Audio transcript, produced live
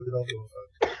don't give a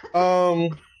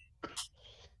fuck.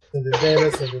 Send the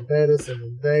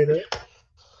data.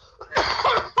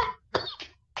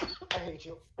 I hate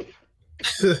you.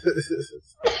 You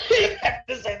have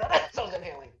to say that. That sounds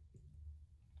inhaling.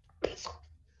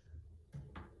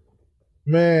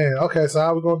 Man, okay, so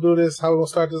how we gonna do this? How we gonna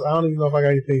start this? I don't even know if I got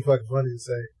anything fucking funny to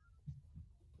say.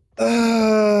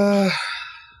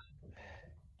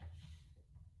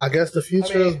 I guess the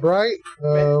future is bright.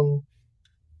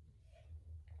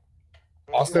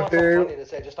 Austin Theory. Funny to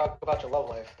say, just talk about your love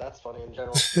life. That's funny in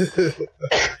general.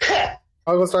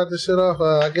 I'm gonna start this shit off.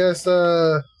 I guess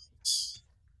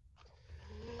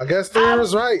Theory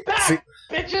was right. See,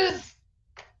 bitches.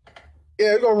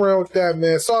 Yeah, we're gonna run with that,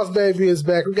 man. Sauce Baby is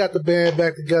back. We got the band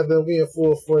back together. We in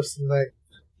full force tonight.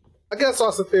 I guess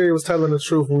Austin Theory was telling the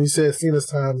truth when we said Cena's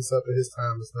time is up and his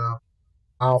time is now.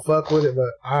 I don't fuck with it,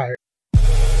 but alright.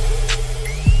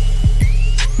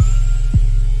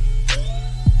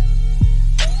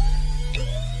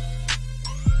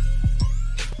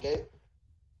 Okay.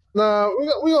 Nah, we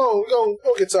gonna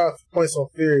get to our points on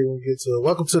Theory when we get to it.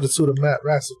 Welcome to the Matt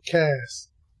Rassel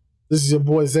Cast. This is your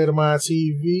boy Zetamine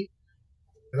TV.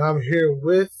 And I'm here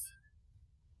with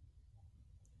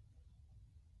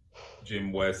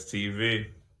Jim West TV.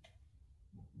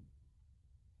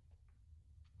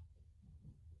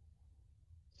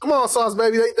 Come on, Sauce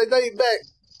Baby, they back.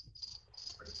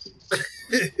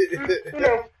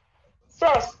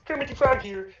 Sauce, Kermit the Frog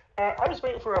here. I was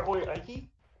waiting for our boy Ike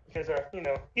because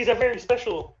he's a very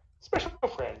special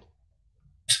friend.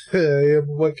 Yeah,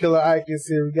 boy Killer Ike is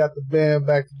here. We got the band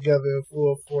back together in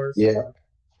full force. Yeah.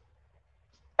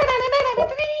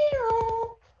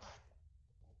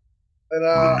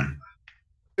 And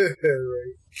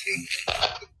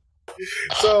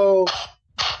so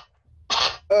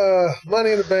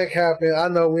Money in the Bank happened. I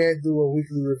know we ain't do a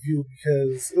weekly review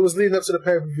because it was leading up to the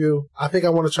pay-per-view. I think I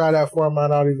want to try that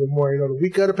format out even more. The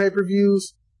week of the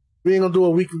pay-per-views, we ain't gonna do a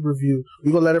weekly review.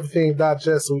 We gonna let everything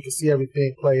digest so we can see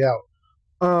everything play out.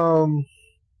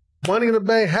 Money in the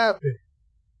Bank happened.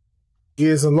 He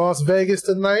is in Las Vegas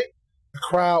tonight. The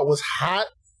crowd was hot.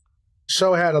 The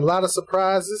show had a lot of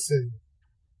surprises and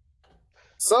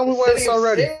some we weren't so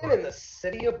ready for. In the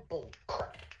city of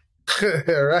bullcrap.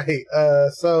 Right.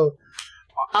 So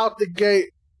out the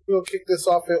gate, we'll kick this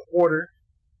off in order.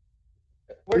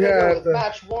 We're gonna go with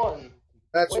match one.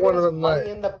 Match one of the night.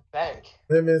 Money in the Bank.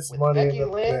 Women's Money Becky in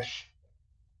the Lynch,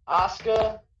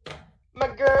 Asuka, my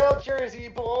girl Jersey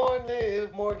born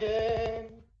Liv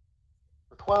Morgan.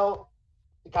 Raquel.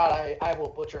 God, I will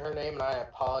butcher her name and I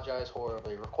apologize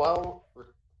horribly. Raquel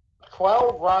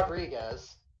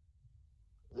Rodriguez.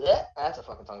 Blech, that's a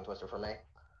fucking tongue twister for me.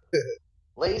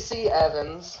 Lacey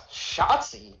Evans,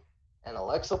 Shotzi, and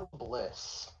Alexa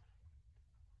Bliss.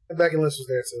 And Becky Lynch was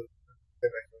there too.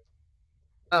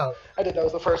 I didn't know it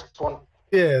was the first one.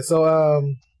 Yeah, so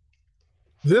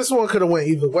this one could have went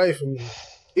either way for me.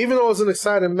 Even though it was an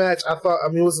exciting match, it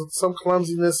was some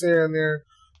clumsiness here and there.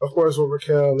 Of course, with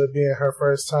Raquel, it being her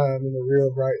first time in the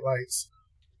real bright lights.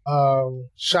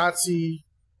 Shotzi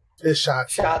is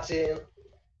Shotzi.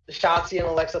 Shotzi and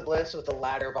Alexa Bliss with the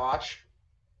ladder botch.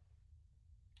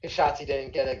 Because Shotzi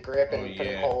didn't get a grip and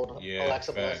couldn't hold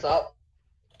Alexa Bliss up.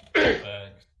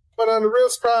 But the real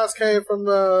surprise came from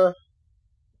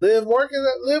Liv Morgan.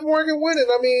 Liv Morgan winning.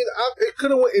 It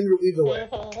could have went either way.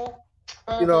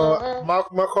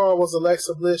 My call was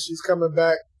Alexa Bliss. She's coming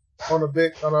back on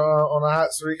a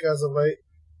hot streak as of late.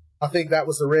 I think that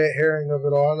was the red herring of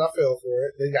it all, and I fell for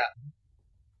it. They got me.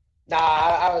 Nah,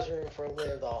 I was rooting for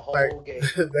Liv the whole game.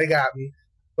 They got me.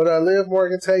 But Liv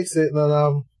Morgan takes it,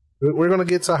 and we're going to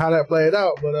get to how that played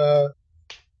out. But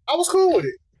I was cool with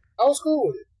it.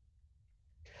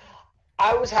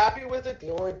 I was happy with it.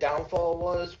 The only downfall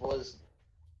was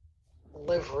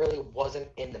Liv really wasn't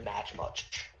in the match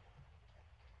much.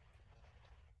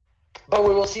 But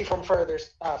we will see from for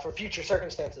future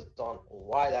circumstances on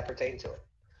why that pertained to it.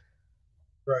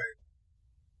 Right.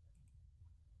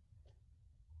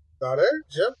 Got it,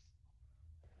 Jim?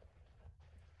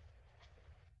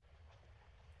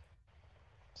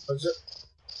 I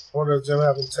wonder if Jim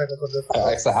having technical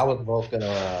difficulties. I was voting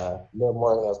Liv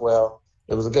Morgan as well.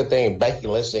 It was a good thing Becky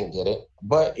Lynch didn't get it.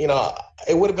 But, it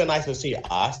would have been nice to see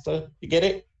Asuka get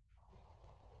it.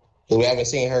 We haven't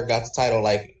seen her got the title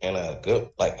in a good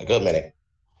minute.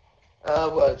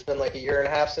 It's been like a year and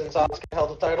a half since Asuka held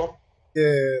the title.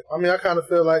 Yeah, I kind of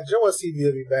feel like Joe TV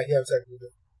will be back. He have technical.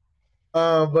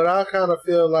 But I kind of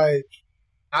feel like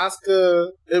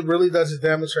Asuka, it really doesn't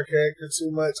damage her character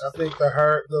too much. I think the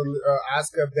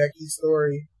Asuka Becky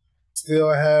story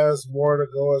still has more to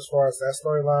go as far as that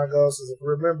storyline goes. Because if you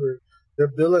remember,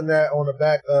 they're billing that on the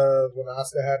back of when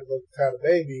Asuka had a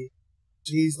baby.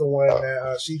 She's the one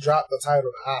that she dropped the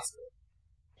title to Asuka.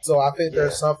 So I think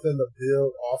there's something to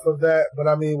build off of that. But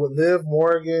I mean, with Liv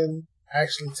Morgan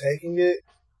actually taking it,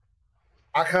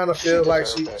 I kind of feel like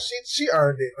she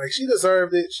earned it. Like she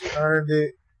deserved it. She earned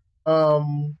it.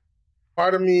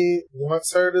 Part of me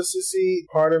wants her to succeed.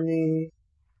 Part of me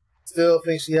still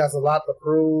thinks she has a lot to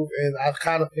prove. And I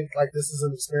kind of think like this is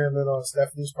an experiment on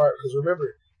Stephanie's part. Because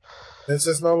remember, Vince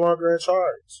is no longer in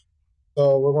charge.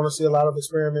 So we're going to see a lot of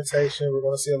experimentation. We're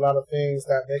going to see a lot of things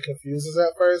that may confuse us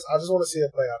at first. I just want to see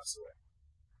it play out this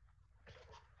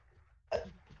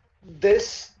way.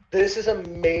 This is a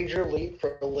major leap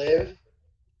for Liv,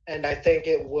 and I think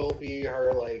it will be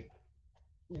her like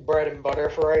bread and butter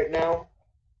for right now.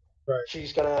 Right.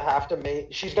 She's gonna have to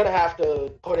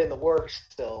put in the work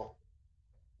still,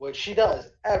 which she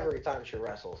does every time she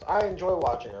wrestles. I enjoy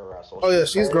watching her wrestle. Oh yeah,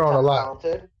 she's grown a lot.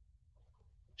 Talented.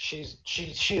 She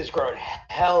has grown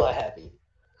hella heavy.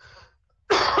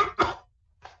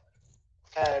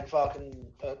 And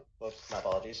fucking my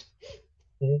apologies.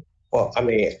 Well, I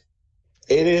mean,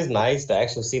 it is nice to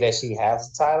actually see that she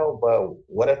has the title, but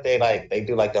what if they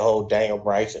do like the whole Daniel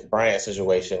Bryan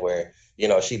situation where, you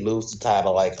know, she loses the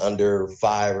title like under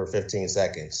 5 or 15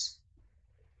 seconds?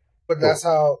 But that's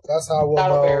how we'll not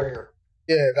know. A barrier.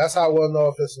 Yeah, that's how we'll know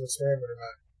if it's an experiment or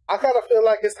not. I kind of feel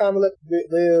like it's time to let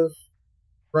Liv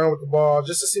run with the ball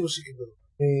just to see what she can do.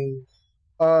 I mean,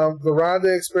 the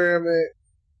Ronda experiment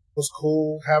was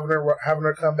cool. Having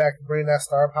her come back and bring that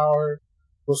star power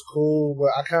was cool, but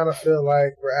I kind of feel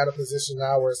like we're at a position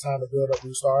now where it's time to build up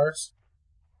new stars.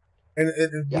 And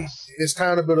it's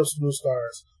time to build up some new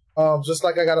stars. Just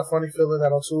like I got a funny feeling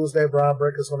that on Tuesday, Braun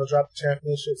Breaker's going to drop the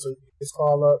championship, so he gets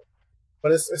called up.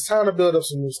 But it's time to build up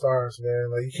some new stars,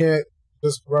 man. Like, you can't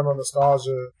just run on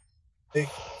nostalgia,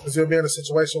 because you'll be in a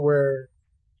situation where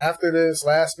after this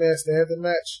last man standing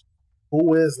match,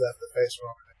 who is left to face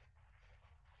Roman?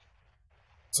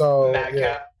 So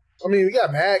Madcap. I mean, we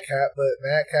got Madcap, but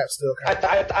Madcap's still kind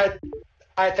of...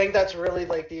 I think that's really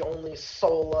like the only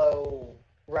solo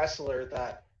wrestler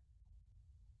that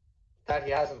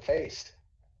he hasn't faced.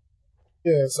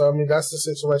 Yeah, so I mean that's the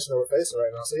situation that we're facing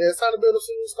right now. So yeah, it's time to build up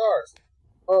some new stars.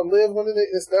 Liv winning it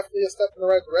is definitely a step in the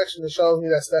right direction. It shows me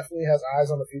that Stephanie has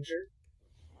eyes on the future.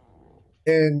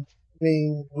 And I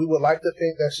mean, we would like to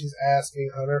think that she's asking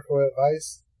Hunter for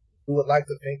advice. We would like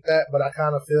to think that, but I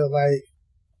kind of feel like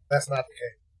that's not the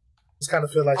case. I just kind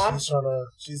of feel like this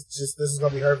is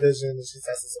going to be her vision, and she's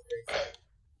testing some things.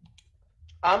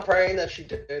 I'm praying that she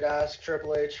did ask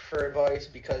Triple H for advice,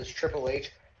 because Triple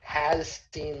H has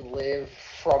seen Liv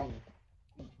from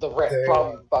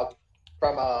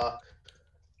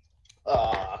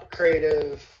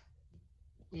creative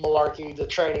malarkey, the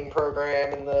training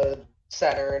program and the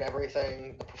center and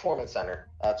everything, the performance center.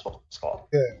 That's what it's called.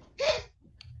 Yeah.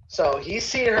 So he's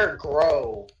seen her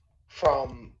grow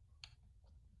from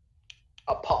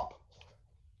a pup.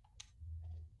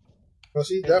 Well,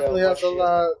 she definitely has a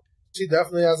lot. She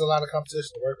definitely has a lot of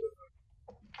competition to work with.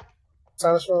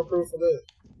 Time to show improve for this.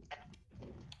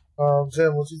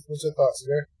 Jim, what's your thoughts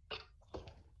there?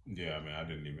 Yeah, I mean, I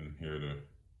didn't even hear the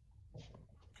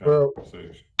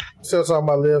conversation. Still talking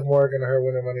about Liv Morgan and her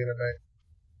winning Money in the Bank.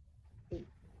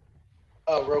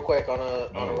 Real quick on a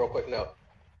real quick note.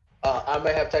 I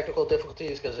may have technical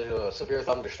difficulties because there's a severe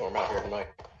thunderstorm out here tonight.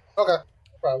 Okay,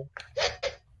 no problem.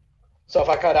 So if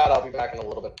I cut out, I'll be back in a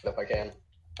little bit if I can.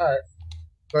 All right.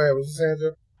 Go ahead. What you saying,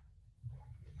 Jim?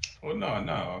 Well,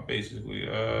 no. Basically,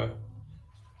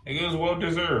 it was well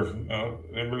deserved. There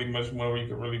really much more we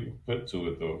could really put to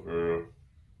it, though.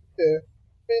 Yeah. I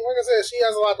mean, like I said, she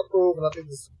has a lot to prove, and I think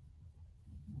this.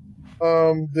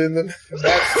 Then the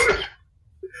next.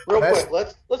 Real quick,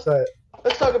 let's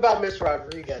talk about Miss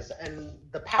Rodriguez and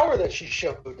the power that she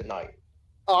showed tonight.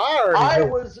 Oh, I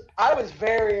was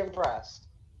very impressed.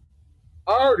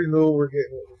 I already knew we're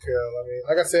getting with Raquel. I mean,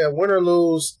 like I said, win or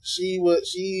lose,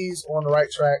 she's on the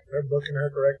right track. They're booking her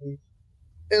correctly,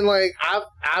 and like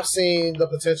I've seen the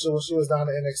potential when she was down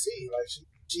at NXT. Like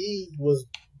she was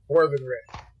more than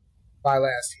ready by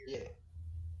last year. Yeah,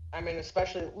 I mean,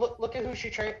 especially look at who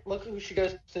she trained. Look at who she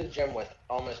goes to the gym with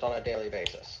almost on a daily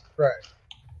basis. Right.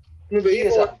 I mean, he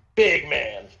is a big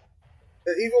man.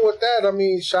 Even with that, I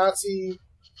mean, Shotzi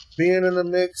being in the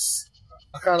mix,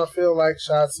 I kind of feel like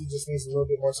Shotzi just needs a little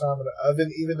bit more time in the oven,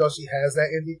 even though she has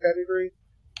that indie pedigree.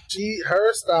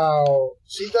 Her style,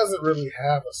 she doesn't really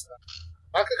have a style.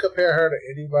 I could compare her to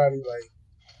anybody. Like,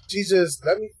 she just,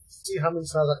 let me see how many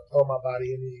times I can throw my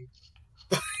body in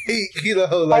the, you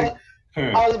know, like.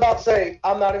 I was about to say,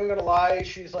 I'm not even going to lie,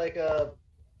 she's like a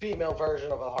female version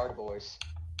of a Hard Voice.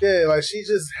 Yeah, like she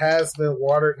just has been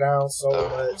watered down so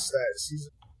much that she's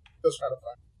just trying to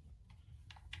find.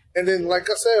 And then, like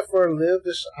I said, for Liv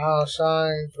to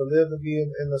shine, for Liv to be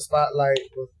in the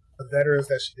spotlight with the veterans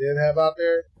that she did have out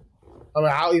there. I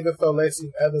mean, I'll even throw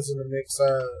Lacey Evans in the mix.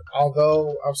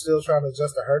 Although I'm still trying to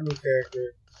adjust to her new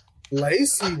character,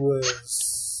 Lacey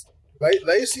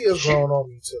has grown on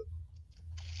me too.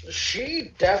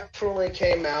 She definitely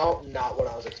came out not what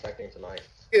I was expecting tonight.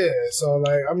 Yeah, so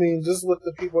like I mean, just with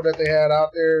the people that they had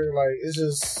out there, like it's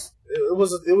just it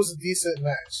was a decent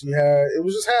match. It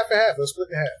was just half and half. It was split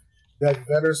in half. You had the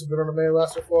veterans who've been on the main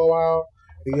roster for a while.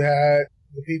 You had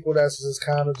the people that's just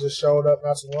kind of just showed up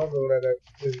not too long ago that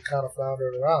kind of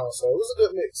floundered around. So it was a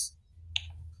good mix.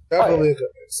 Definitely a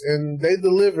good mix. And they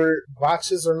delivered,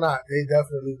 botches or not, they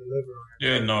definitely delivered.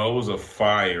 Yeah, no, it was a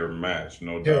fire match,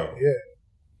 no doubt. Yeah.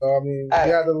 So I mean,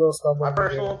 you had a little stuff. My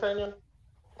personal opinion,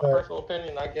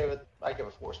 I give it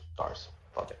 4 stars.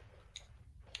 Fuck it.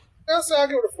 I'll say I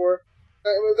give it a 4. I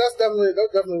mean, that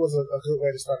definitely was a good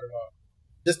way to start it off,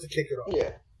 just to kick it off.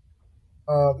 Yeah.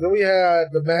 Then we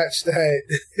had the match that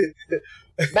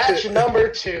match number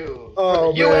 2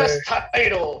 for the U.S.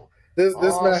 title. This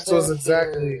match was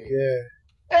exactly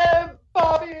and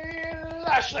Bobby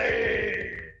Lashley.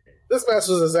 This match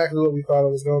was exactly what we thought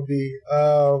it was going to be.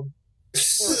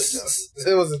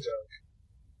 It was a joke.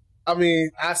 I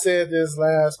mean, I said this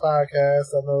last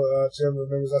podcast. I know Jim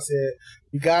remembers. I said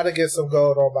you got to get some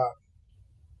gold on Bobby.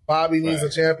 Bobby needs a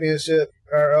championship,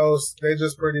 or else they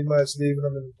just pretty much leaving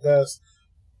him in the dust.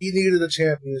 He needed a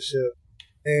championship,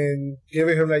 and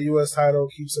giving him that U.S. title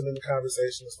keeps him in the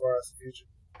conversation as far as the future.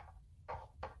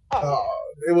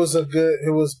 It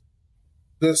was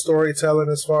good storytelling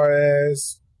as far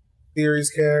as Theory's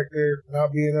character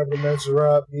not being able to measure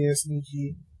up, being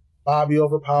sneaky. Bobby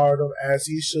overpowered him as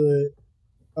he should.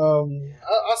 I'll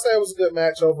say it was a good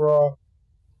match overall.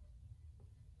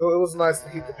 It was nice to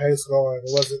keep the pace going.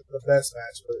 It wasn't the best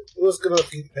match, but it was good to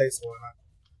keep the pace going.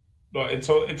 No, it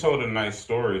told a nice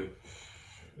story.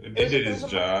 It did its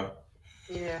job.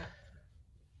 Yeah.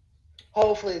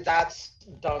 Hopefully that's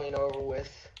done and over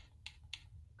with.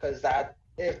 Because that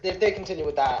if they continue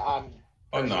with that, I'm.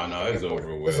 Oh no, it's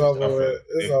over with. It's over with.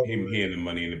 He in the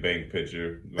Money in the Bank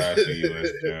picture last year,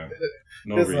 U.S. champ.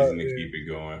 No reason to keep it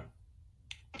going.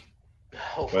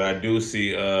 Hopefully. But I do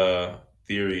see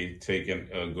Theory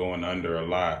going under a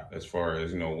lot as far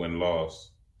as win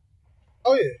loss.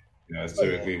 Oh yeah. That's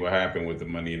typically what happened with the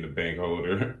Money in the Bank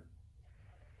holder.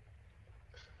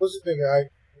 What you think,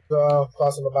 Ike?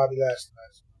 Thoughts on the Bobby Lashley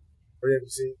match? Were you able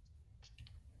to see?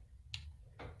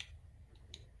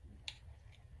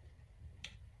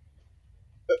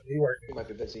 He might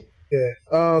be busy. Yeah.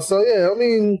 I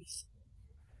mean,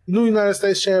 new United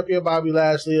States champion Bobby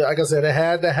Lashley. Like I said, it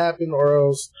had to happen, or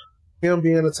else him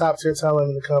being a top tier talent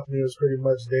in the company was pretty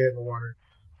much dead in the water.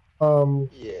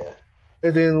 Yeah.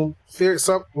 And then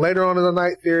later on in the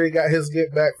night, Theory got his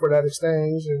get back for that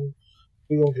exchange, and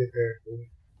we gonna get there.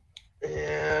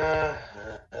 Yeah.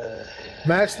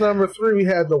 Match number 3, we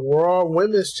had the World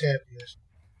Women's Championship.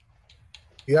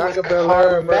 Bianca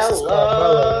Belair versus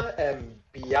Carmella. And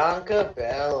Bianca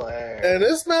Belair. And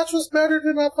this match was better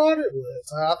than I thought it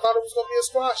was. I thought it was going to be a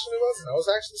squash, and it wasn't. I was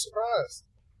actually surprised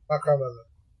by Carmella.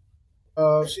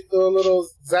 She threw a little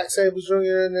Zack Sabre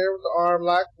Jr. in there with the arm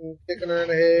lock and kicking her in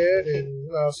the head, and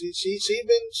she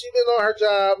been on her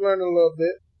job, learning a little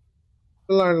bit.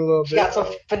 She got some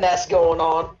finesse going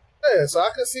on. Yeah, so I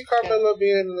can see Carmella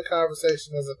being in the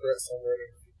conversation as a threat somewhere,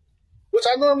 which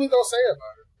I normally don't say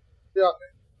about her. Yeah.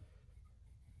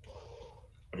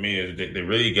 I mean, they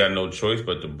really got no choice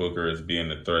but to book her as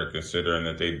being a threat, considering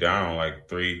that they down like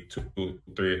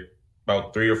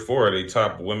about 3 or 4 of the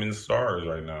top women's stars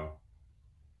right now.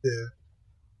 Yeah.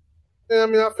 Yeah, I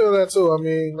mean, I feel that too. I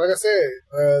mean, like I said,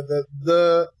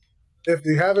 if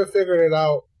you haven't figured it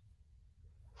out,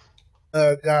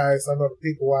 guys, I know the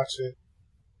people watching,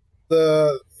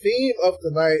 the theme of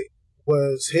the night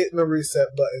was hitting the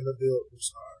reset button to build new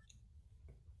stars.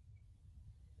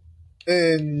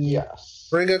 And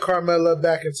bringing Carmella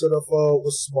back into the fold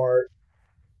was smart.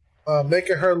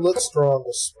 Making her look strong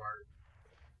was smart.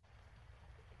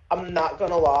 I'm not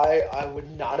gonna lie, I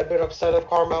would not have been upset if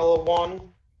Carmella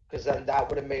won, because then that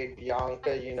would have made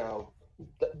Bianca,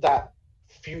 that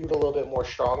feud a little bit more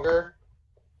stronger.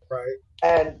 Right.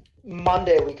 And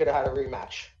Monday we could have had a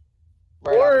rematch.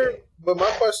 But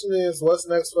my question is, what's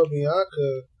next for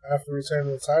Bianca after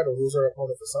returning the title? Who's her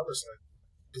opponent for SummerSlam?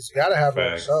 Because you gotta have her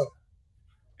on the show.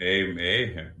 Hey,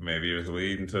 maybe it's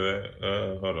leading to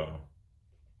that. Hold on.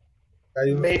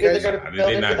 Maybe they're going to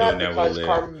build into that because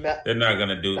Carmella. They're not going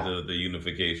to do the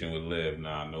unification with Liv.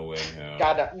 Nah, no way. No.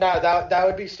 God, no, that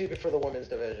would be stupid for the women's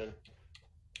division.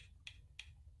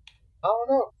 I don't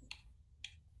know.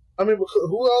 I mean,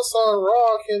 who else on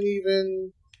Raw can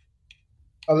even,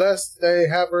 unless they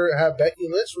have Becky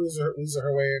Lynch losing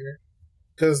her way in there?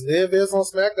 Because Liv is on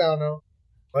SmackDown now.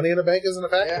 Money in the Bank isn't a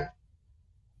factor. Yeah.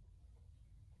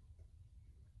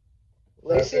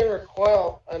 Lacey and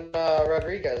Raquel and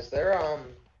Rodriguez, they're Raw,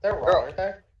 aren't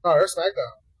they? No, they're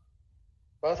SmackDown.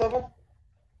 Both of them?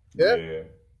 Yeah.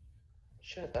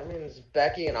 Shit, that means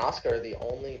Becky and Asuka are the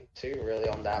only two really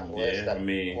on that list that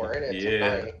were in it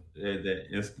tonight. That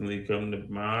instantly come to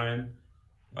mind.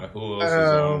 Like, who else is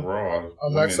on Raw?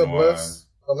 Alexa Bliss.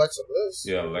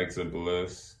 Yeah, Alexa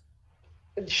Bliss.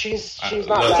 She's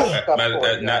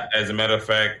not not as a matter of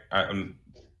fact,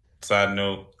 side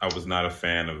note, I was not a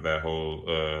fan of that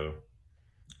whole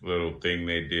little thing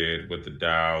they did with the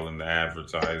dial and the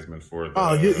advertisement for the.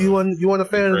 Oh, you weren't a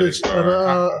fan of the?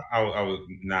 I was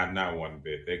not one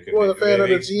bit. They could. You weren't a fan of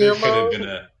the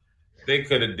GMO? They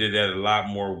could have did that a lot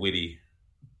more witty.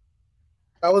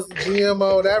 That was the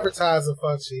GMO advertising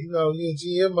function. You know, you in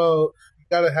GMO, you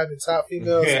gotta have the top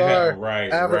female star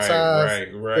advertise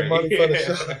the money for the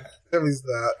show. Let me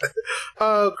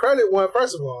stop. Credit one,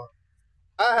 first of all.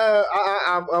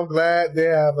 I'm glad they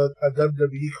have a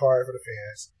WWE card for the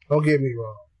fans. Don't get me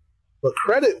wrong. But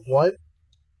Credit One,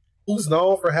 who's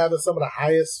known for having some of the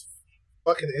highest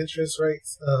fucking interest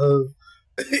rates of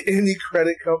any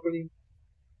credit company,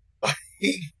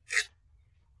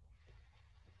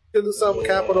 could do something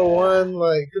Capital One,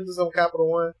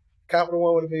 Capital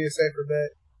One would have been a safer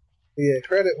bet. But yeah,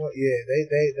 Credit One, yeah,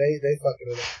 they fucking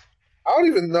it up. I don't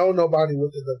even know nobody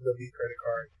with the WWE credit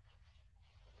card.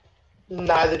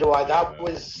 Neither do I. That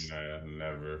was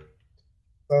never.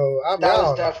 So that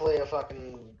was definitely a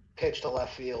fucking pitch to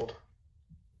left field.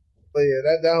 But yeah,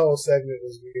 that whole segment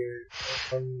was weird.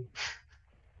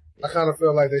 I kind of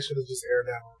feel like they should have just aired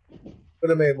that one. Would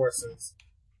have made more sense.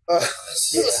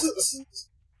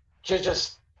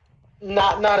 Just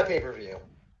not a pay-per-view.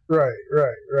 Right.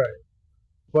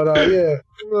 But yeah,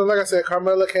 like I said,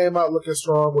 Carmella came out looking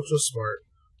strong, which was smart.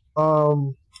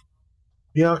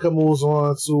 Bianca moves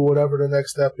on to whatever the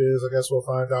next step is. I guess we'll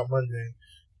find out Monday.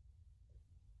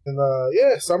 And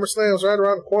yeah, SummerSlam's right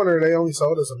around the corner. They only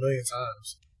sold us 1 million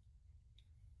times.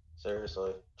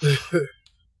 Seriously.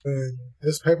 And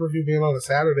this pay-per-view being on a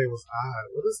Saturday was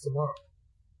odd. What is tomorrow?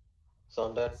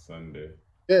 Sunday.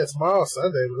 Yeah, tomorrow's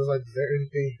Sunday, but it's like, is there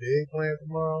anything big planned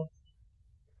tomorrow?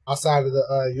 Outside of the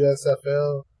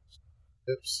USFL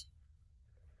tips?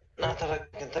 Not that I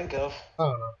can think of. I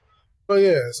don't know. But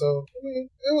yeah, so I mean,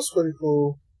 it was pretty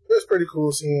cool. It was pretty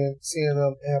cool seeing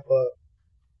them amp up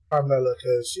Carmella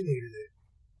because she needed it,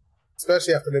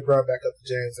 especially after they brought back up the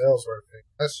James Ellsworth thing.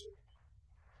 That shit.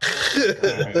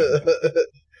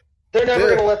 They're never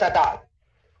gonna let that die.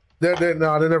 They're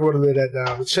never gonna let that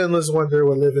down. The Chinless Wonder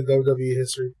will live in WWE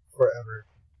history forever.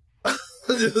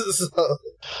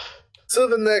 So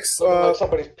the next, like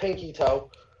somebody's pinky toe.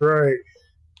 Right.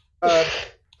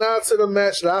 Now to the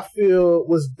match that I feel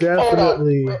was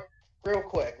definitely... Real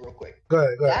quick. Go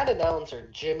ahead. That announcer,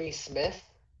 Jimmy Smith.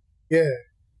 Yeah.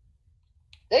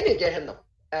 They need to get him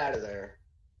out of there.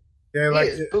 Yeah, he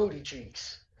is booty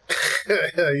cheeks.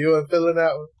 You weren't feeling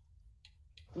that one?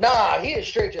 Nah, he is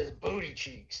straight just booty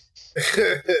cheeks.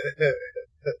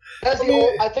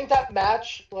 I think that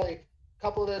match, like, a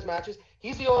couple of those matches,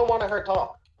 he's the only one I heard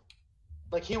talk.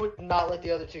 Like, he would not let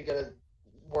the other two get a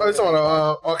word. Oh, it's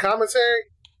on commentary?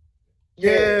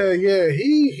 Yeah.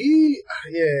 He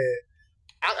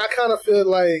I kind of feel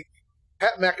like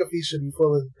Pat McAfee should be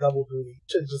pulling double duty. He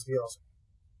shouldn't just be on.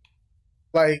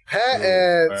 Like, Pat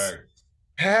adds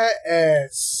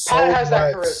so much. Pat has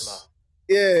that charisma.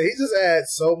 Yeah, he just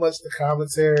adds so much to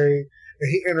commentary, and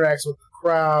he interacts with the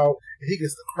crowd, and he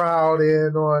gets the crowd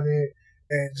in on it,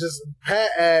 and just Pat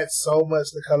adds so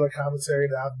much to color commentary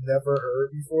that I've never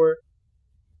heard before.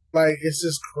 Like, it's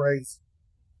just crazy.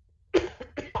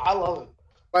 I love it.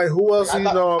 Like, who else do you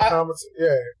know on commentary?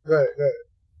 Yeah, go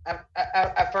ahead.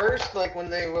 At first, like, when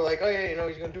they were like, oh, yeah,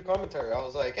 he's going to do commentary, I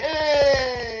was like,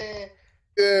 eh.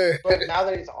 Yeah. But now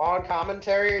that he's on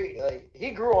commentary, like,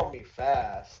 he grew on me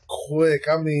fast. Quick.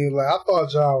 I mean, like, I thought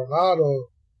John Ronaldo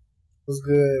was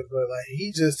good, but, like,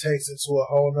 he just takes it to a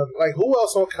whole nother... Like, who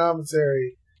else on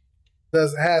commentary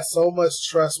has so much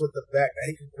trust with the back that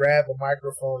he can grab a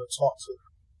microphone and talk to them?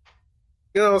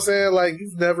 You know what I'm saying? Like,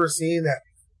 you've never seen that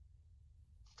before.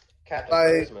 Captain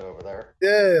Charisma over there.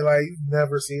 Yeah, like, you've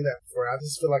never seen that before. I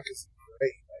just feel like it's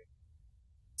great. Like,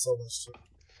 so much true.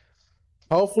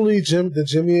 Hopefully, the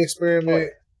Jimmy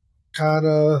experiment kind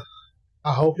of.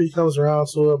 I hope he comes around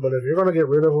to it, but if you're gonna get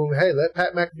rid of him, hey, let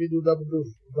Pat McAfee do double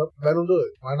duty. Let him do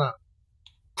it. Why not?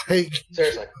 Like,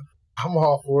 seriously, I'm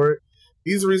all for it.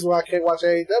 He's the reason why I can't watch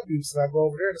AEW, so I go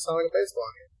over there and sound like a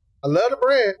baseball game. I love the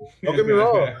brand. Don't get me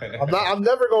wrong. I'm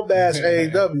never gonna bash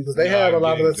AEW because they have a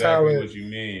lot of the talent. What you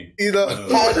mean? You know,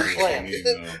 Taz is bland.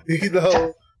 You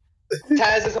know,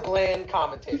 Taz is a bland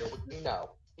commentator. You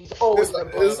know, he's always been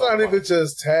bland. It's not even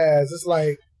just Taz. It's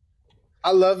like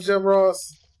I love Jim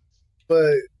Ross,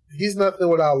 but he's nothing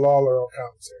without Lawler on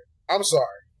commentary. I'm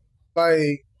sorry,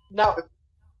 like no,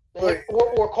 like,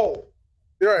 or Cole.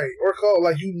 Right, or Cole.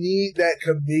 Like you need that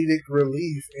comedic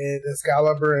relief, and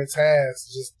Excalibur and Taz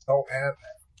just don't have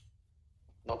that.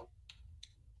 Nope.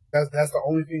 That's the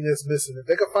only thing that's missing. If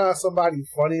they could find somebody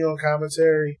funny on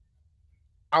commentary,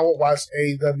 I would watch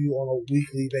AEW on a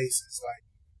weekly basis. Like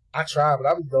I try, but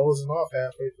I'll be dozing off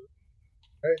halfway through.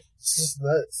 Right? It's just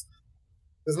nuts.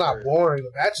 It's not boring.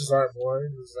 The matches aren't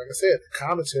boring. It's, like I said, the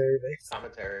commentary makes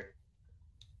commentary.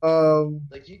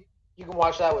 Like you can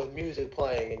watch that with music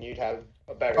playing, and you'd have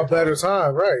a better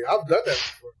time. Right? I've done that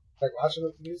before. Like watching it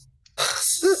with music.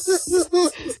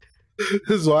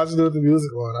 Just watching it with the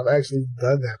music on. I've actually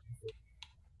done that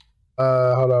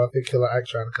before. Hold on. I think Killer Ike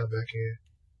trying to come back in.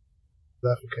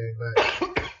 Left and came back.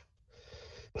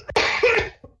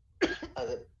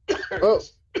 Oh,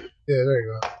 yeah, there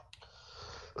you go.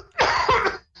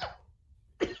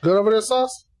 Good over there,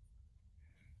 Sauce?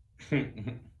 Yeah,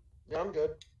 I'm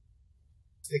good.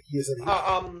 Sticky as an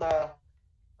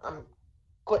I'm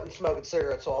quitting smoking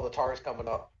cigarettes, so all the tar's coming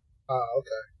up. Oh,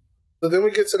 okay. So then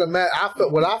we get to the match.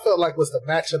 What I felt like was the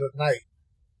match of the night.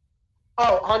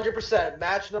 Oh, 100%.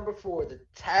 Match number 4, the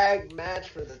tag match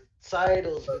for the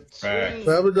titles between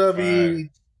WWE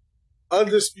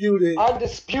Undisputed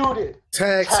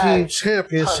Tag Team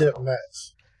Championship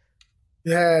match.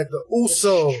 You had the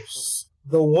Usos,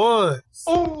 the Ones,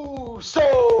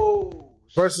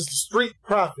 versus the Street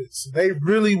Profits. They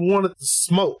really wanted to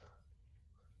smoke.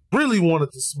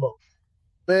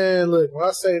 Man, look, when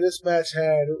I say this match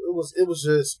it was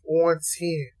just on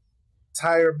 10.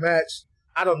 Entire match.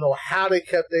 I don't know how they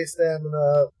kept their stamina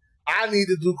up. I need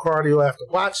to do cardio after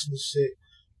watching this shit.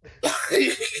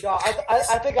 No,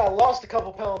 I think I lost a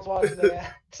couple pounds watching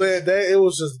that. Man, it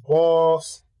was just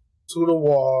balls to the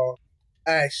wall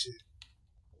action.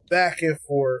 Back and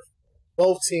forth.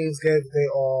 Both teams gave it they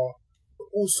all. The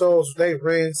Usos, they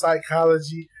ring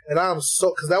psychology. And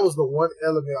because that was the one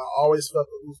element I always felt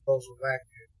the Usos were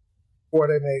lacking before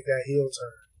they made that heel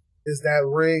turn. Is that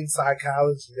ring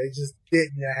psychology. They just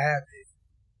didn't have it.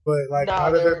 But like,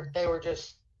 they were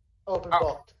just open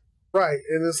booked. Right.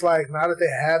 And it's like, now that they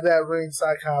have that ring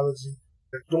psychology,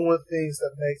 they're doing things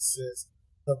that make sense.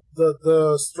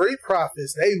 The Street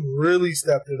Profits, they really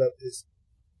stepped it up this.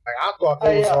 Like, I thought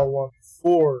they was on one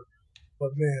before.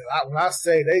 But man, when I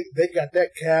say they got that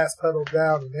gas pedal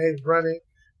down and they running,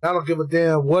 I don't give a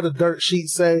damn what a dirt sheet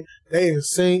say. They in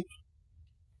sync.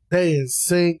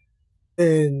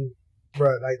 And,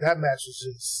 bro, like, that match was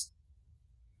just...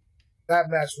 That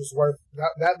match was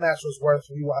worth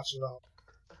me watching on.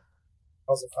 That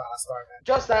was a 5-star match.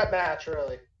 Just that match,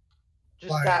 really.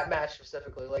 That match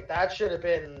specifically. Like, that should have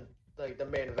been, like, the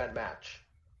main event match.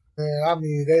 Man, I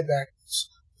mean, they back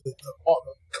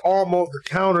almost the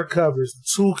counter covers, the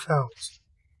 2 counts.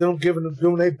 Them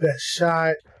doing their best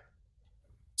shot.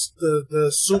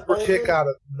 The super kick out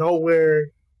of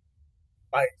nowhere.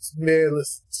 Like, man,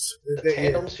 listen. The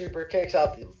tandem super kicks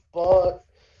out the butt.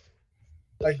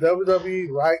 Like, WWE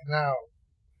right now,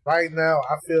 I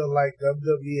feel like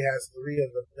WWE has 3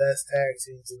 of the best tag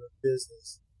teams in the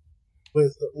business.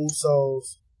 With the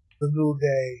Usos, the New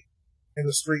Day, and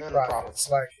the Street Profits.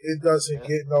 Like, it doesn't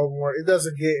get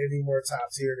any more top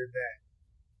tier than that.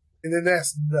 And then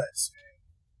that's nuts,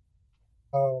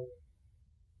 man.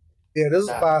 Yeah, this is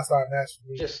a 5-star match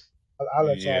for me. I'll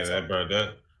let y'all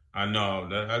talk. I know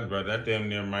that damn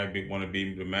near might want to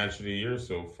be the match of the year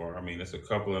so far. I mean, there's a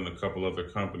couple other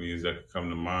companies that could come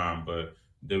to mind, but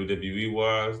WWE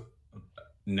wise,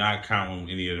 not counting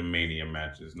any of the Mania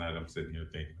matches. Now that I'm sitting here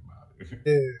thinking about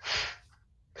it.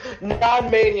 Yeah.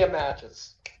 Non-Mania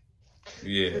matches.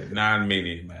 Yeah,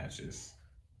 non-Mania matches.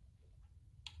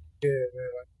 Yeah, man.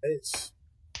 Like,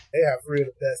 they have 3 of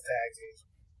the best tag teams.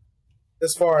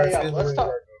 As far as in-ring work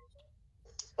goes.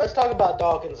 Let's talk about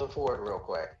Dawkins and Ford real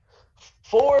quick.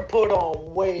 Ford put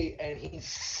on weight, and he's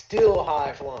still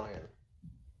high-flying.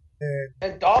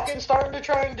 And Dawkins starting to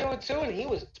try and do it, too, and he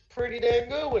was pretty damn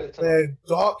good with it tonight. Man,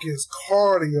 Dawkins'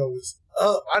 cardio is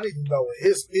up. I didn't know what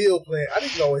his meal plan, I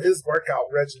didn't know what his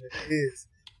workout regimen is.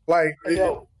 Like,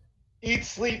 Eat,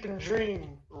 sleep, and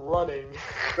dream running.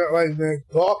 Like, man,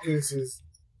 Dawkins is.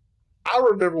 I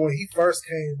remember when he first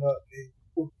came up, man,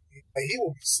 he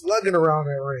would be slugging around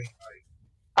that ring. Like,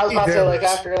 I was about to say, like,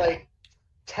 after like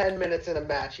 10 minutes in a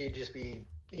match, he'd be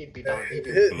done. He'd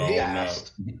be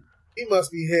gassed. He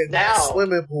must be hitting a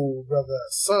swimming pool, brother, or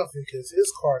something, because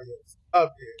his cardio is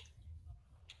up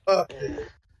there.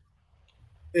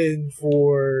 And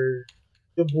for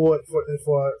the boy,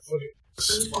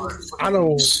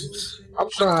 I'm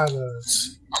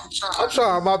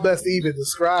trying my best to even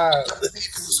describe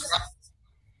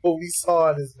what we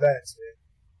saw in this match, man.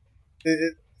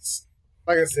 It's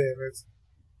like I said, man,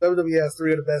 WWE has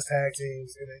 3 of the best tag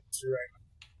teams in the industry right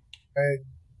now, and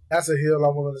that's a hill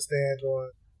I'm willing to stand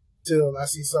on till I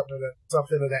see something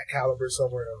of that caliber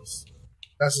somewhere else.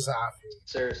 That's just how I feel.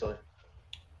 Seriously.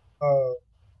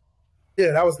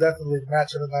 Yeah, that was definitely the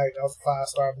match of the night. That was a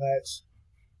 5-star match.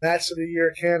 Match of the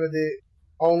year candidate,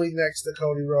 only next to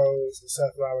Cody Rhodes and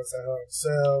Seth Rollins at Hell in a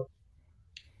Cell.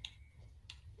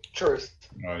 Truth.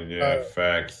 Oh yeah,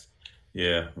 facts.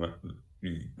 Yeah. Go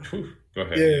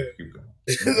ahead. Yeah. Keep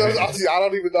going. I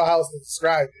don't even know how else to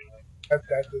describe it. That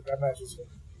match was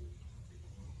phenomenal.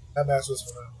 That match was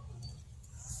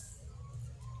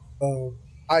phenomenal.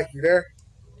 Ike, you there?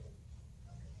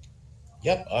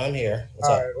 Yep, I'm here. What's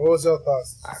All up? right, what was your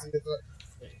thoughts?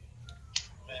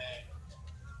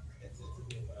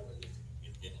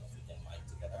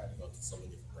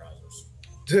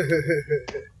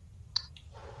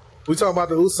 We talking about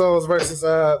the Usos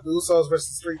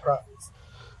versus Street Profits.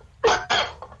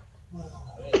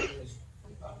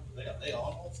 They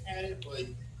almost had it, but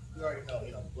you already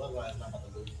know, Bloodline's not about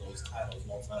to lose those titles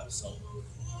no time soon.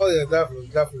 Oh yeah,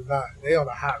 definitely not. They on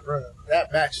a hot run.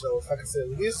 That match though, like I said,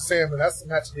 we used to say that that's the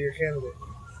match of the year candidate.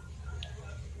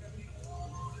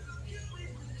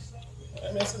 I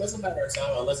mean, it's a matter of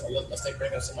time unless they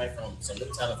bring up somebody from some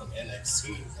new talent from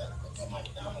NXT that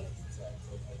might dominate.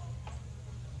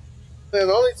 Man,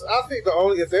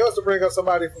 if they was to bring up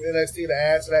somebody from NXT to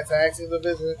add to that tag team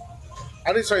division,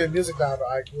 I need to turn your music down, but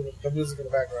I the music in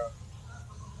the background.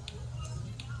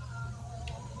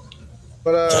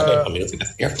 But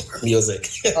music.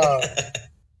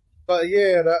 But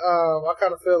yeah, I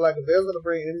kind of feel like if they're going to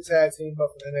bring any tag team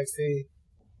up from NXT,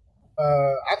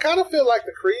 I kind of feel like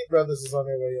the Creed brothers is on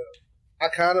their way up. I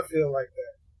kind of feel like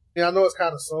that. I mean, I know it's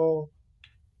kind of soon,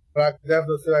 but I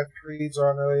definitely feel like the Creeds are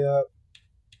on their way up.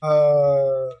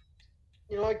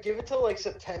 You know what? Give it till like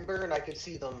September, and I could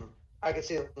see them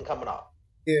coming up.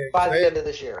 Yeah, by the end of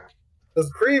this year. Because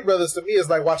the Creed brothers to me is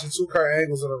like watching 2 Kurt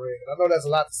Angles in the ring. I know that's a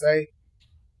lot to say,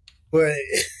 but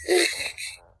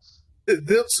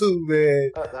them two,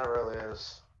 man, that really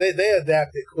is. They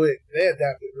adapted quick. They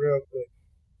adapted real quick.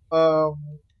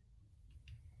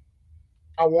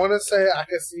 I want to say I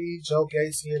can see Joe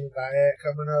Gacy and the Dyad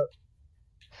coming up.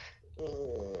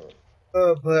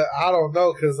 But I don't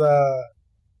know because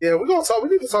yeah, we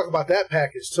need to talk about that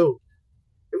package too.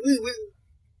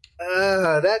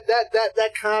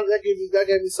 That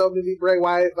gave me so many Bray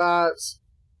Wyatt vibes.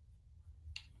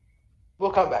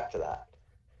 We'll come back to that.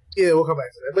 Yeah, we'll come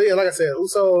back to that. But yeah, like I said,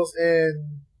 Usos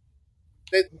and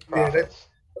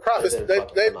Profits,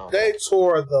 they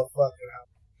tore the fucking out.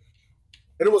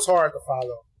 And it was hard to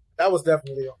follow. That was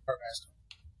definitely a hard match.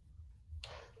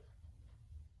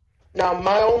 Now,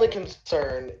 my only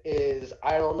concern is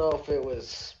I don't know if it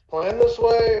was planned this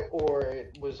way or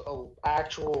it was an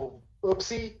actual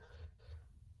oopsie.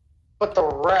 But the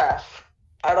ref,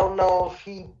 I don't know if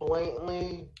he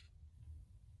blatantly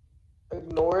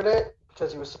ignored it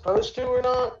because he was supposed to or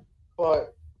not,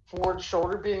 but Ford's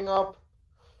shoulder being up.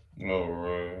 Oh,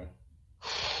 right.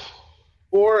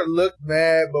 Ford looked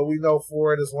mad, but we know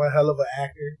Ford is one hell of an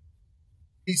actor.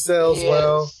 He sells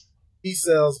well. He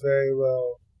sells very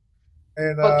well.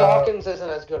 And but Dawkins isn't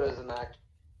as good as an actor.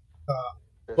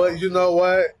 But you know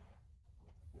what?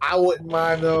 I wouldn't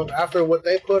mind them. After what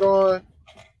they put on,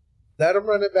 let them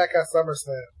run it back at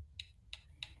SummerSlam.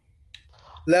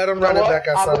 Let them run it back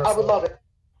at SummerSlam. I would love it.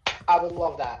 I would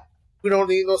love that. We don't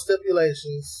need no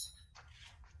stipulations.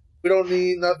 We don't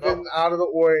need nothing out of the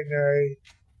ordinary.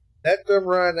 Let them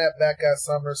run that back at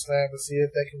SummerSlam and see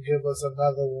if they can give us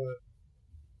another one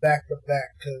back to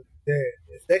back. Cause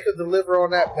if they could deliver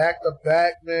on that back to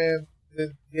back, man,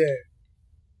 then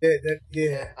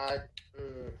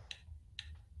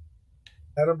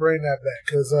Let them bring that back.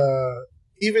 Because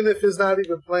even if it's not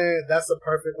even planned, that's a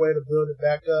perfect way to build it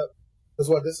back up. Because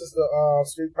this is the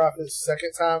Street Profits'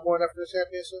 second time going after the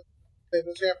championship? They've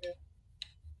been champion?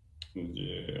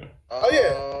 Yeah.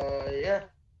 Yeah.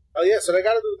 Oh, yeah, so they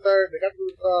got to do the third. They got to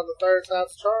do the third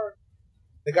time's charm.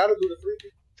 They got to do the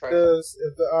 3. Because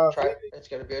if the it's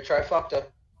gonna be a trifecta.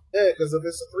 Yeah, because if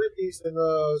it's a 3-piece, then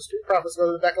Street Profits go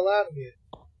to the back of the line again.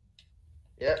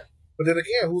 Yep. But then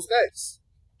again, who's next?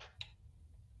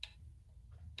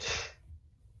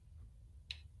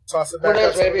 Toss it back. Who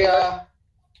knows?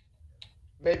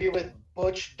 Maybe with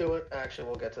Butch doing. Actually,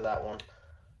 we'll get to that one.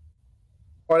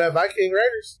 Or that Viking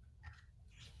Raiders.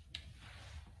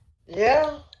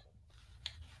 Yeah.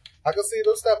 I can see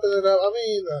them stepping it up. I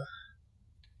mean,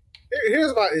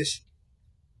 here's my issue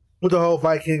with the whole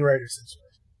Viking Raiders situation.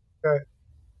 Okay.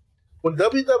 When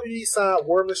WWE signed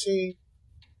War Machine,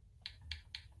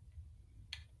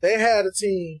 they had a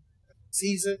team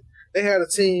season. They had a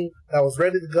team that was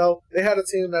ready to go. They had a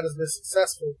team that has been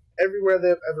successful everywhere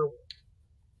they've ever went.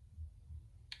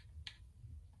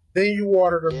 Then you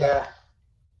watered them down.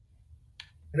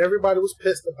 And everybody was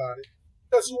pissed about it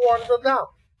because you watered them down.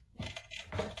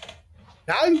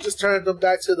 Now you just turned them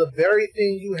back to the very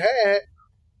thing you had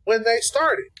when they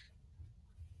started.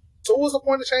 So what was the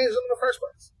point of changing them in the first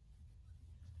place?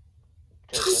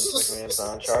 Vince McMahon's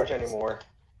not in charge anymore.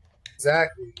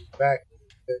 Exactly.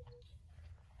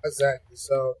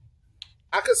 So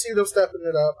I could see them stepping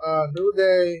it up. New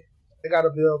Day, they got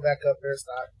to build back up their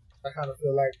stock. I kind of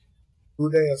feel like New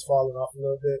Day has fallen off a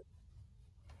little bit.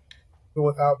 But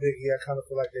without Biggie, I kind of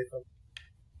feel like they come.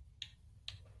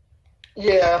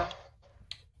 Yeah.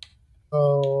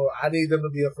 So I need them to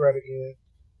be a threat again.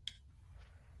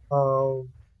 But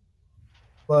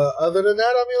other than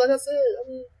that, I mean, like I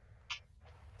said,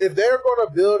 if they're going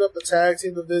to build up the tag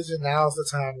team division, now's the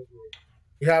time to do it.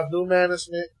 You have new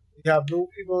management. You have new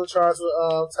people in charge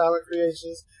of talent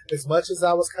creations. As much as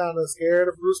I was kind of scared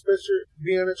of Bruce Pritchard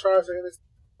being in charge of NXT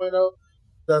 2.0,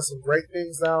 does some great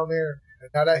things down there.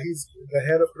 And now that he's the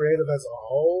head of creative as a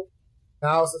whole,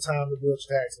 now's the time to build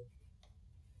your tag team.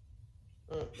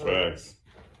 Facts.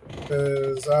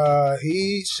 Because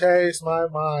he changed my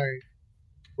mind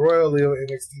royally on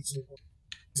NXT 2.0.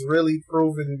 He's really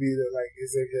proven to be that, like,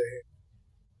 is a good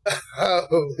hit.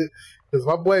 Because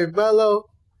my boy Melo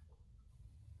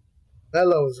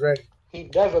is ready. He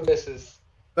never misses.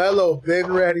 Melo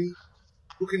been ready.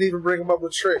 Who can even bring him up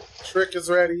with Trick? Trick is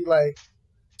ready. Like,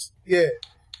 yeah.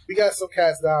 We got some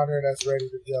cats down there that's ready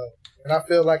to go. And I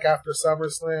feel like after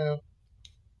SummerSlam,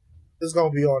 it's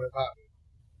going to be on and popping.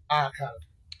 I kind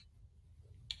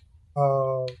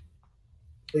of.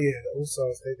 But yeah, the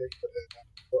Usos, they put that down.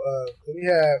 We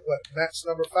had, match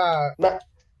number 5?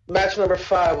 Match number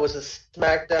 5 was a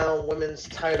SmackDown Women's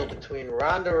title between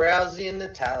Ronda Rousey and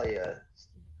Natalya.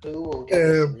 Who will get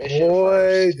the submission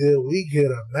first? Did we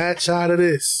get a match out of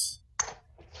this.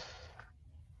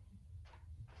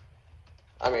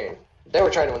 I mean, they were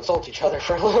trying to insult each other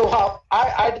for a little while.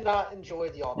 I did not enjoy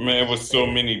the all. Man, with so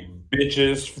many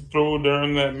bitches through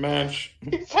during that match.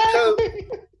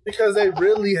 Because they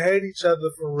really hate each other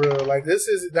for real. Like,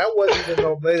 that wasn't even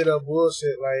no made up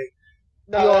bullshit. Like,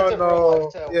 no, we all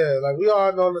know, like we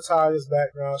all know Natalya's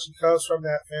background. She comes from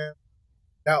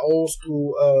that old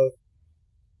school of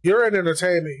you're in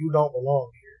entertainment, you don't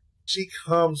belong here. She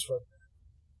comes from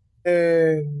that,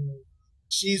 and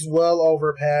she's well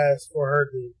overpassed for her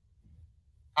due.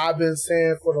 I've been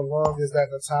saying for the longest that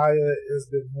Natalya has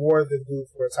been more than due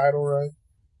for a title run.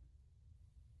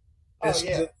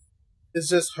 And it's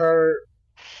just her.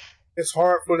 It's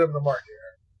hard for them to market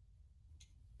her.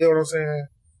 You know what I'm saying?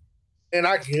 And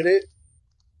I get it.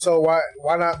 So why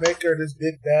not make her this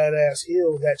big badass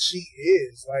heel that she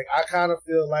is? Like, I kind of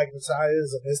feel like Natalya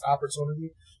is a missed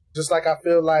opportunity. Just like I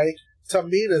feel like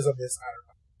Tamina's a missed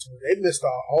opportunity. They missed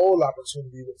a whole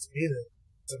opportunity with Tamina.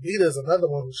 Tamina's another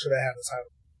one who should have had the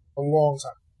title a long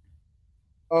time.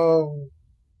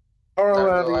 I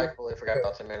fully forgot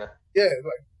about Tamina. Yeah,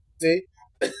 like, see?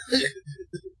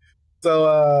 So,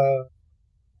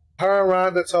 her and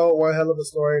Ronda told one hell of a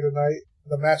story tonight.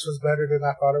 The match was better than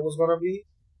I thought it was going to be.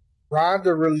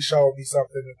 Ronda really showed me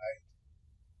something tonight.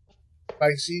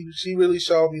 Like, she really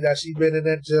showed me that she's been in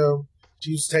that gym.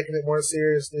 She's taking it more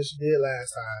serious than she did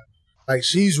last time. Like,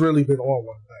 she's really been on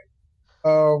one night.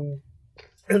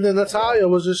 And then Natalya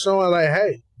was just showing, like,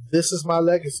 hey, this is my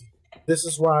legacy. This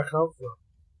is where I come from.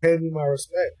 Pay me my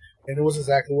respect. And it was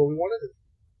exactly what we wanted to do.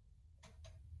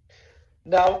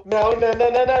 No.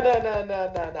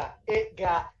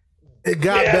 It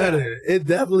got better. It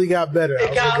definitely got better.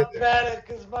 It got better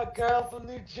because my girl from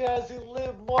New Jersey,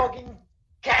 Liv Morgan,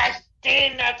 cashed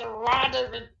in after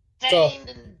Ronda retained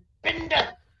and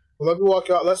Binder. Well,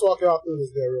 let's walk y'all through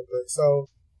this there real quick. So,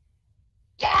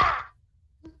 yeah.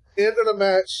 End of the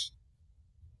match.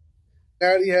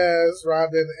 Natty has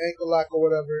Ronda in the ankle lock or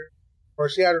whatever, or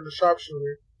she had her in the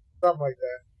sharpshooter, something like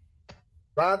that.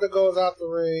 Ronda goes out the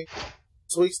ring,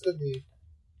 sweeps the knee.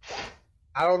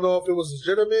 I don't know if it was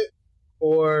legitimate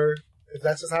or if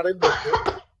that's just how they booked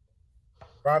it.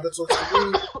 Ronda took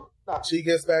the lead. She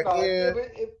gets back in.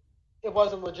 It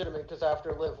wasn't legitimate because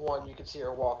after Liv 1, you could see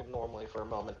her walking normally for a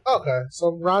moment. Okay,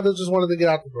 so Ronda just wanted to get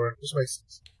out the door, which makes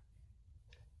sense.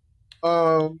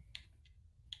 Her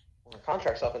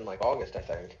contract's up in like August, I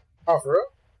think. Oh, for real?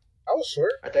 I was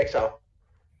sure. I think so.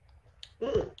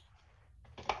 Oh,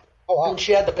 wow. When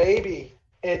she had the baby,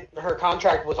 her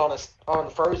contract was on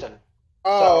Frozen.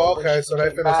 Oh, so okay. So they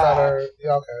finished out her.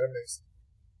 Yeah, okay, that makes sense.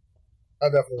 I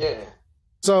definitely. Yeah.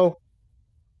 So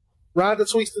Ronda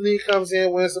tweaks the knee, comes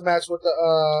in, wins the match with the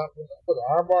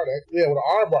armbar. Yeah, with the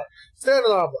armbar,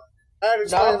 standing armbar.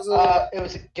 It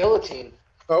was a guillotine.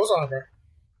 Oh, it was armbar.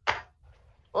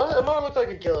 Well, it might look like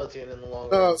a guillotine in the long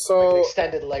run. So like an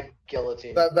extended leg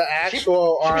guillotine. The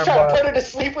actual armbar. She was trying to put her to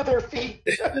sleep with her feet.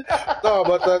 No,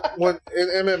 but when in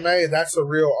MMA, that's a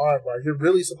real armbar. You're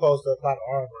really supposed to apply the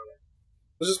armbar,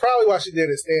 which is probably why she did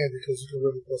it standing, because you can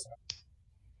really push out.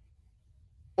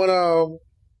 When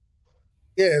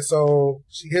yeah, so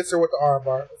she hits her with the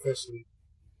armbar officially.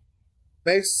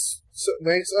 Makes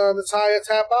Natalya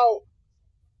tap out.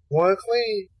 One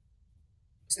clean.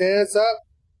 Stands up.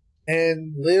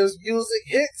 And Liv's music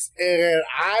hits, and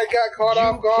I got caught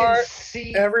off guard.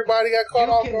 Everybody got caught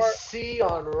off guard. You can see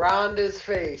on Ronda's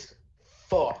face.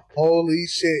 Fuck. Holy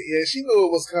shit. Yeah, she knew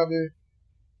it was coming.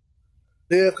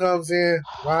 Liv comes in.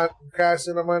 Ronda crashes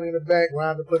in the Money in the Bank.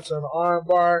 Ronda puts her on the arm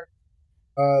bar.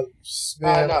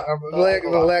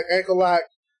 Ankle lock.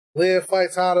 Liv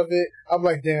fights out of it. I'm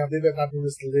like, damn, they better not do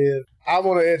this to Liv. I'm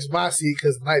on the edge of my seat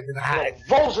because it might have been hot.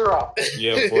 Rolls her up.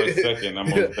 Yeah, for a second, I'm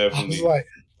definitely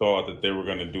thought that they were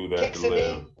going to do that to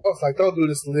Liv. I was like, don't do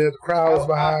this to Liv. The crowd was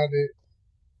behind it.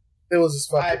 It was just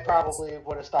fucking. I probably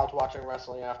would have stopped watching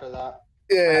wrestling after that.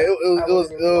 Yeah, it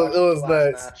was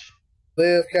nuts. Match.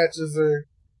 Liv catches her,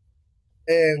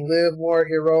 and Liv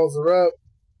Morgan rolls her up,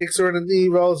 kicks her in the knee,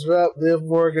 rolls her up. Liv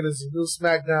Morgan is the new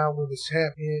SmackDown Women's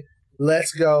Champion.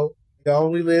 Let's go. You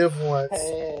only live once.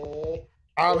 Hey,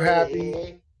 I'm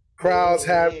happy. Crowd's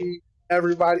happy.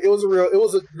 Everybody. It was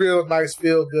a real nice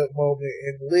feel good moment.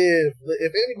 And Liv,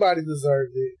 if anybody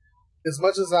deserved it, as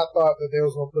much as I thought that they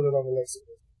was gonna put it on the list,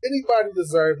 anybody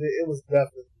deserved it. It was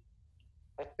definitely.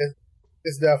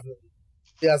 It's definitely.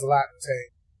 She has a lot to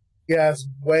take. She has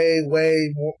way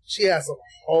more. She has a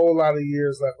whole lot of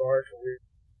years left on her career.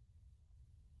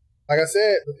 Like I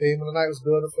said, the theme of the night was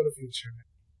building for the future.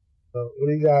 So, what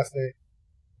do you guys think?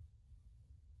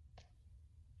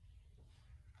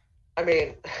 I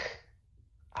mean,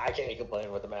 I can't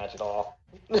complain with the match at all.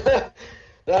 That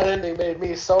ending made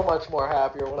me so much more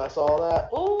happier when I saw that.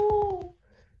 Ooh.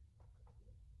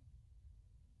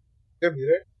 Give me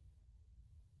there.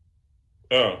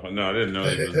 Oh, no, I didn't know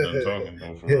he was done talking.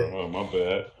 No, for real. Oh, my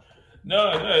bad.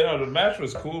 No, the match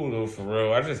was cool, though, for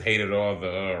real. I just hated all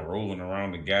the rolling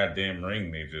around the goddamn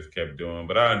ring they just kept doing.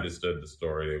 But I understood the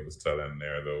story they was telling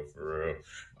there, though, for real.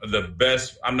 The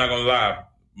best, I'm not going to lie,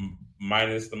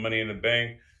 minus the Money in the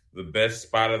Bank, the best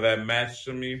spot of that match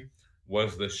to me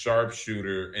was the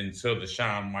sharpshooter until the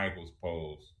Shawn Michaels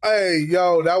pose. Hey,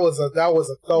 yo, that was a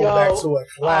throwback to a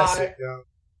classic, yo.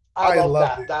 I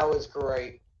love that. That was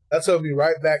great. That took me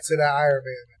right back to that Iron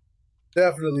Man match.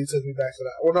 Definitely took me back to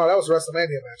that. Well, no, that was a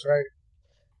WrestleMania match, right?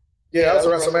 Yeah, that was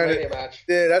a WrestleMania match.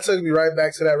 Yeah, that took me right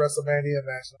back to that WrestleMania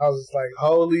match. I was just like,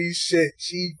 holy shit,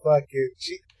 you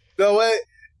know what?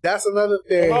 That's another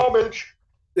thing.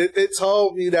 It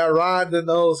told me that Ronda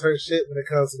knows her shit when it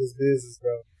comes to this business,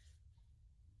 bro.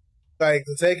 Like,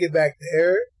 to take it back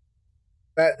there,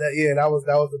 that was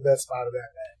the best spot of that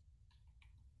match.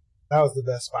 That was the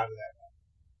best spot of that match.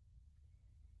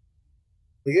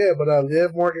 But yeah,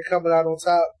 Liv Morgan coming out on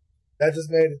top, that just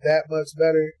made it that much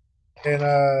better. And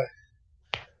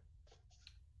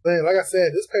man, like I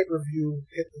said, this pay-per-view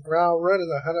hit the ground running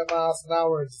 100 miles an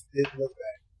hour and just didn't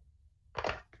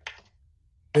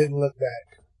look back.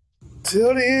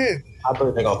 Till the end. I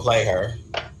think they're gonna play her.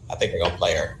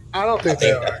 I don't think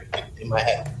they are. They might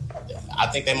have. I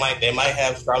think they might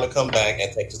have Charlotte come back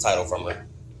and take the title from her.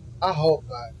 I hope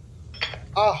not.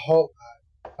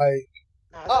 Like.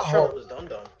 I thought Charlotte was done.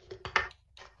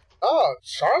 Oh,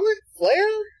 Charlotte?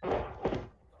 Flair?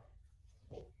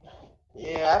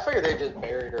 Yeah, I figured they just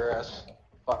buried her ass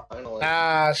finally.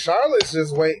 Nah, Charlotte's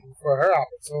just waiting for her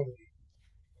opportunity.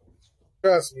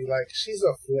 Trust me, like, she's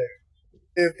a Flair.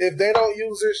 If they don't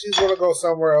use her, she's gonna go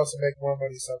somewhere else and make more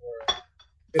money somewhere else.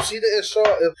 If she didn't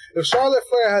if Charlotte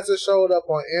Flair hasn't showed up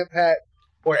on Impact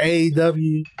or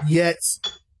AEW yet,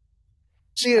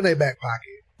 she in their back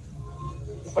pocket.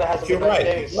 But it hasn't You're been right.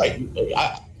 days. Right.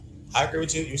 I agree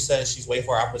with you. You said she's waiting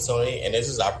for opportunity, and this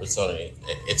is opportunity.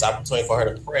 It's opportunity for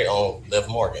her to prey on Liv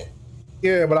Morgan.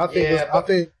 Yeah, but I think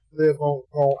Liv's going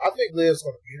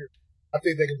to be here. I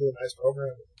think they can do a nice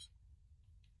program.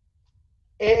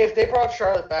 If they brought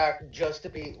Charlotte back just to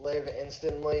beat Liv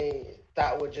instantly,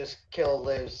 that would just kill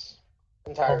Liv's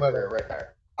entire career right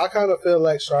there. I kind of feel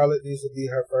like Charlotte needs to be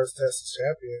her first test as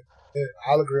champion. Yeah,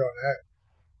 I'll agree on that.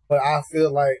 But I feel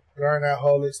like during that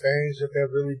whole exchange, if they're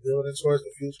really building towards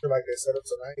the future like they set up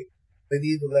tonight, they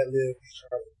need to let Liv be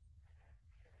Charlotte.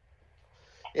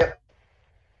 Yep.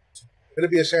 It'd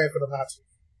be a shame for them not to.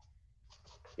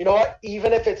 You know what?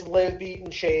 Even if it's Liv beating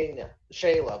Shayna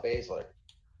Baszler.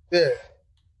 Yeah.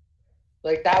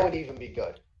 Like, that would even be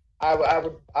good. I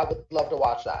would love to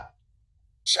watch that.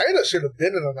 Shayna should have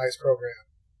been in a nice program.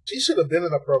 She should have been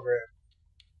in a program.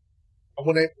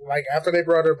 When they after they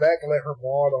brought her back and let her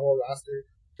maul the whole roster,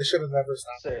 they should have never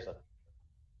stopped. Seriously.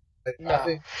 No. I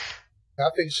think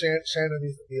Shayna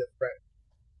needs to be a threat.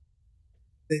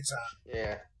 Big time.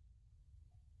 Yeah.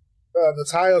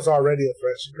 Natalya's already a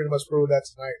threat. She pretty much proved that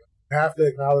tonight. You have to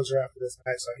acknowledge her after this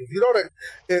match. Like, if you don't,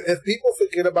 if people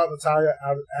forget about Natalya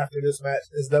after this match,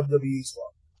 it's WWE's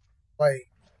fault. Like,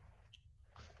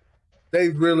 they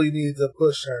really need to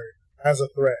push her as a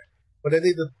threat, but they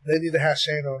need to have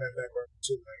Shayna on that network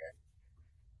too. Like,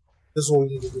 this is what we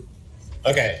need to do.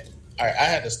 Okay. All right, I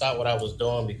had to stop what I was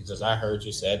doing because I heard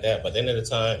you said that. But at the end of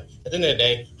the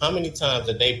day, how many times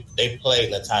did they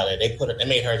played Natalya? They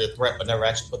made her the threat, but never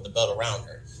actually put the belt around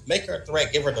her. Make her a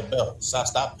threat, give her the belt.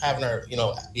 Stop having her,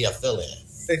 be a fill-in.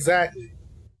 Exactly.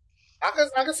 I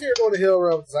can see her going to heel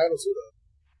run with the title too,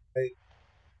 though. Like,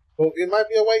 well, it might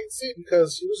be a wait and see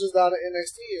because she was just down at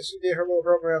NXT and she did her little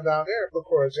program down there and put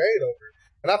Cora Jade over.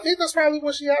 And I think that's probably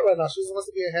what she at right now. She wants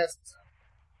to be enhanced.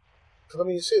 Because, I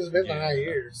mean, shit has been 9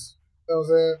 years. You know what I'm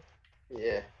saying?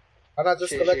 Yeah. Why not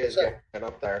just collect the check?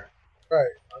 Up there.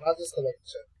 Right. Why not just collect the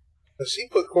check? But she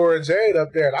put Cora Jade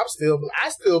up there, and I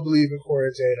still believe in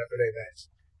Cora Jade after they match.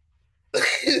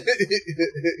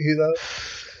 you know?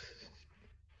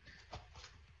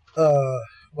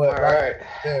 But all right.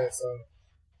 Yeah, so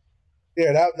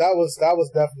yeah, that was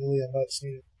definitely a much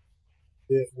needed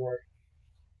bit for it.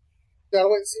 Gotta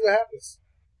wait and see what happens.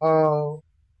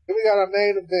 Then we got our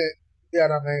main event.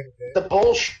 The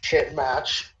bullshit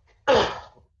match.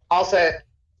 I'll say it.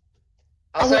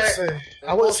 I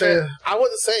wouldn't say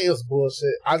it was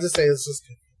bullshit. I just say it's just.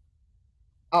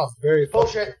 I was very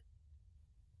bullshit.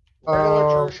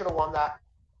 Drew should have won that.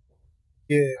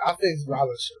 Yeah, I think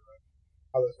Rollins should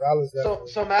have. Rollins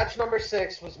definitely. So match number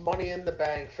 6 was Money in the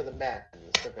Bank for the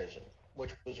men's division,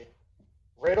 which was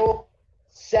Riddle,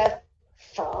 Seth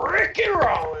freaking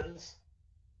Rollins,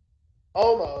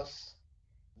 Omos,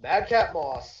 Madcap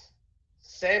Moss,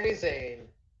 Sami Zayn,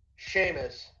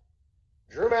 Sheamus,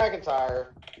 Drew McIntyre,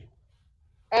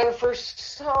 and for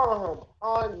some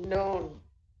unknown,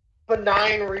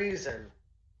 benign reason,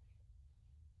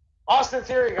 Austin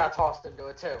Theory got tossed into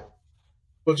it too.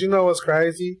 But you know what's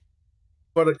crazy?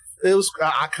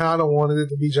 I kind of wanted it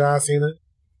to be John Cena.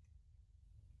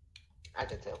 I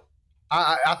did too.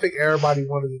 I think everybody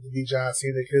wanted it to be John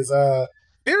Cena because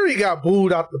Theory got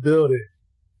booed out the building.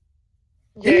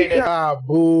 Yeah, he got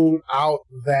booed out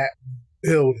that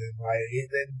building. Like,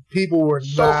 people were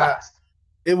so not. Fast.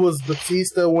 It was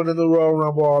Batista winning the Royal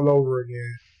Rumble all over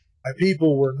again. Like,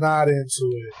 people were not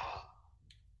into it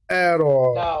at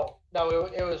all. No,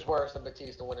 it was worse than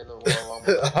Batista winning the Royal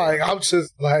Rumble. I'm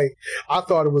just like, I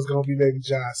thought it was going to be maybe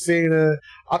John Cena.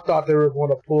 I thought they were going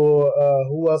to pull,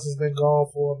 who else has been gone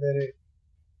for a minute?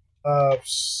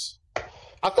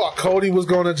 I thought Cody was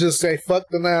going to just say, fuck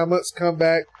the 9 months, come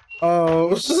back. I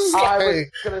was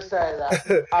going to say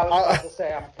that. I was about to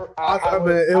say, I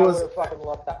would fucking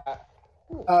love that.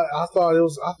 I thought it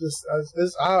was.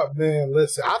 Man,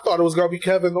 listen. I thought it was gonna be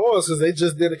Kevin Owens because they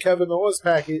just did a Kevin Owens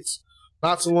package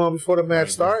not too long before the match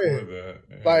started.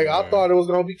 Like, I thought it was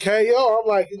gonna be KO. I'm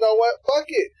like, you know what? Fuck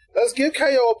it. Let's give KO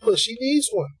a push. He needs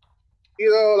one.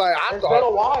 You know, like it's been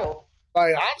a while.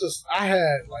 Like, I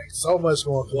had like so much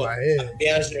going through my head.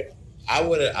 Be honest with you, I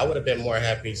would have been more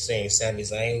happy seeing Sami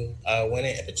Zayn win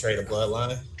it and betray the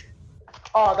bloodline.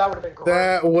 Oh, that would have been great.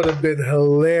 That would have been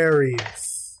hilarious.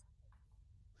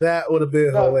 That would have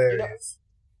been hilarious.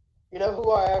 You know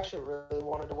who I actually really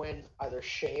wanted to win? Either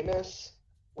Sheamus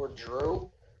or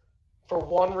Drew, for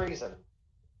one reason.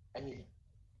 And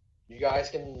you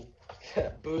guys can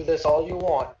boo this all you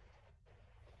want.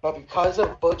 But because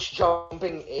of Butch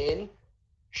jumping in,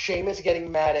 Sheamus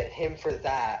getting mad at him for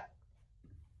that,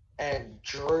 and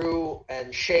Drew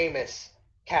and Sheamus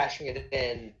cashing it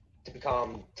in to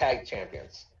become tag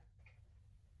champions.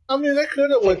 I mean, they could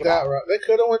have went that route. They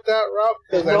could have went that route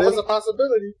because that is a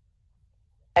possibility.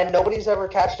 And nobody's ever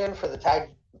cashed in for the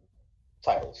tag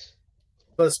titles.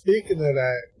 But speaking of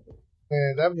that,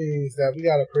 man, that means that we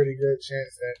got a pretty good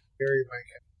chance that Theory might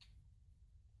get.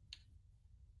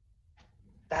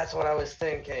 That's what I was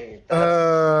thinking. He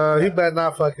better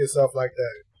not fuck himself like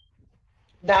that.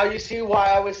 Now you see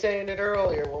why I was saying it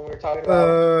earlier when we were talking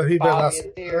about he better not,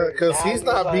 because he's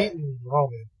not beating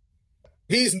Roman.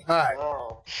 He's not.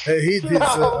 No.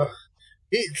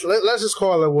 Let's just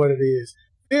call it what it is.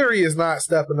 Theory is not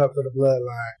stepping up to the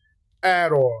bloodline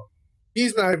at all.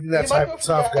 He's not even that type of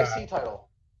tough guy. Title.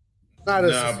 But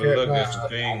look, that's the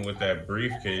thing with that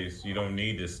briefcase. You don't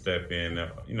need to step in.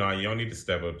 You don't need to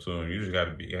step up to him. You just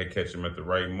got to catch him at the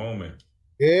right moment.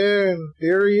 Yeah,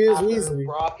 Theory is After easily.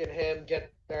 Brock and him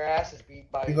get their asses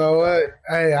beat by. You know what?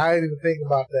 Hey, I didn't even think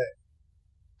about that.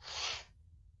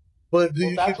 But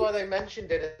that's why they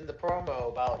mentioned it in the promo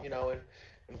about in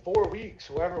 4 weeks,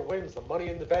 whoever wins the Money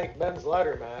in the Bank men's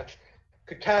ladder match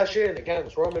could cash in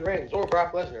against Roman Reigns or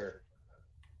Brock Lesnar.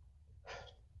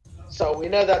 So we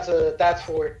know that's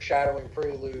foreshadowing,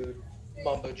 prelude,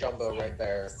 mumbo jumbo right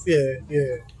there. Yeah.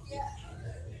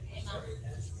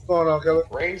 What's going on, Kevin?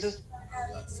 Reigns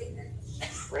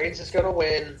is gonna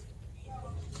win.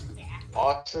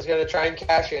 Austin's gonna try and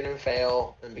cash in and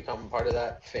fail and become part of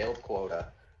that failed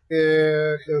quota.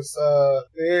 Yeah, because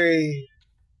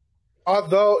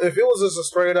although if it was just a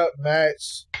straight up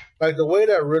match, like the way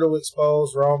that Riddle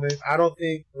exposed Roman, I don't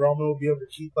think Roman would be able to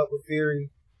keep up with Theory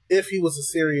if he was a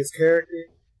serious character.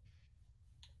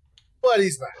 But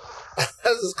he's not.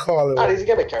 Let's just call it. He's a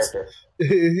gimmick character.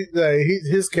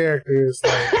 His character is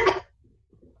like.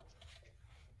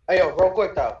 Hey, yo, real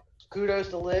quick though. Kudos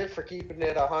to Liv for keeping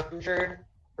it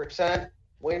 100%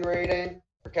 win rating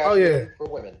for cashing for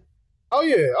women. Oh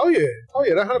yeah, that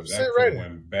 100% rating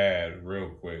went bad real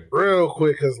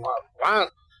quick because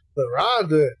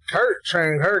Ronda Kurt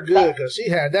trained her good because she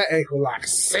had that ankle lock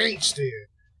cinched in.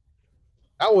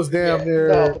 That was damn near.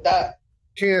 No, but that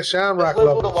Ken Shamrock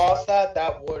level. If Liv would have lost that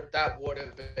would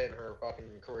have been her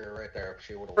fucking career right there. If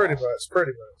she would have pretty much.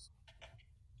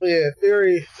 But yeah,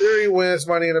 Theory wins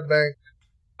Money in the Bank.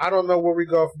 I don't know where we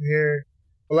go from here.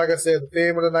 But like I said, the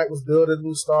theme of the night was building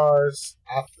new stars.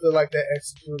 I feel like they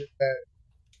executed that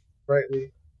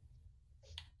greatly.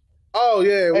 Oh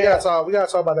yeah, we gotta talk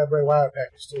about that Bray Wyatt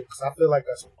package too, because I feel like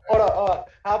that's. Hold on.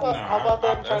 How about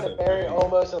them trying to bury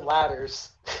Omos in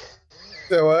ladders?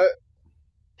 Say what?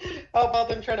 How about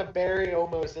them trying to bury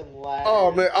Omos in ladders?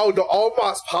 Oh man! Oh, the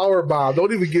Omos power bomb!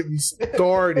 Don't even get me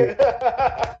started.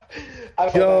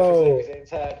 Yo.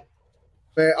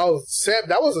 Man, Sam,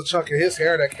 that was a chunk of his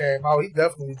hair that came out. He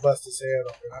definitely busted his head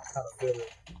open. I kind of feel it.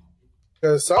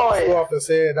 Because something flew off his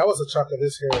head. That was a chunk of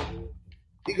his hair, dude.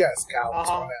 He got scalped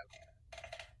on that.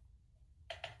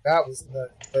 That was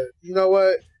nuts. But you know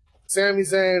what? Sami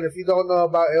Zayn, if you don't know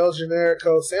about El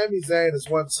Generico, Sami Zayn is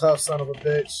one tough son of a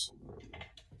bitch.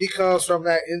 He comes from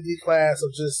that indie class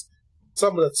of just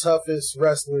some of the toughest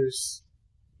wrestlers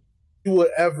you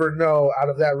would ever know out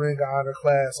of that Ring of Honor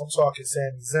class. I'm talking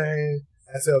Sami Zayn.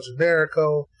 That's El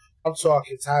Generico. I'm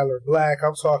talking Tyler Black.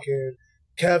 I'm talking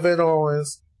Kevin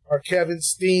Owens or Kevin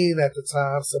Steen at the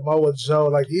time, Samoa Joe.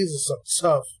 Like, these are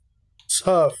some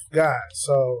tough guys.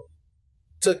 So,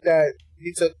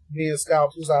 he took me and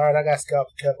scalped. He was like, all right, I got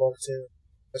scalped and kept on 10.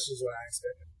 That's just what I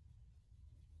expected.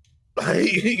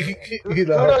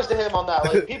 Kudos to him on that.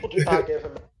 Like, people do not give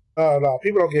him no,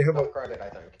 people don't give him credit, I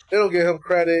think. They don't give him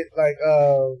credit. Like,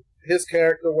 his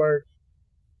character work,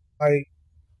 like,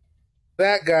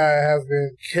 that guy has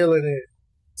been killing it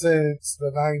since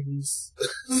the 90s.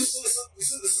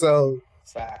 So,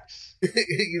 facts.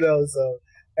 So,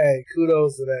 hey,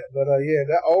 kudos to that. But, yeah,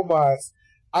 that Omos,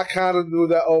 I kind of knew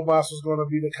that Omos was going to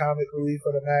be the comic relief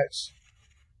for the match.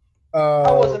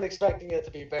 I wasn't expecting it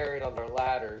to be buried under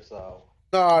ladders, though.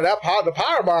 No, the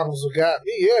power bombs got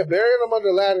me. Yeah, burying them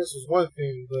under ladders was one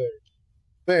thing, but,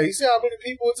 man, you see how many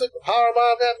people took the power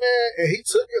bomb that man? And he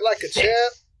took it like a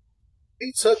champ.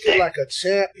 He took it like a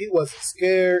champ. He wasn't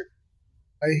scared.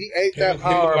 Like, he ate that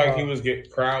power. He looked like he was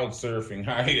crowd surfing.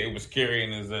 How he was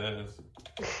carrying his ass.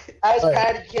 As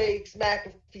Patty Cakes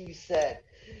McAfee said,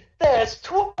 "There's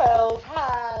 12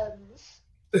 hands."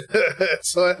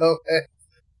 12 hands.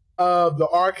 The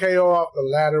RKO off the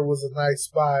ladder was a nice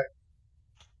spot.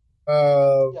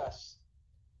 Yes.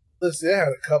 Listen, they had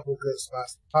a couple good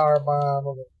spots. The power bomb,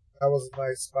 that was a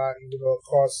nice spot, even though it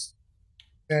cost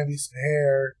Sandy some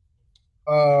hair.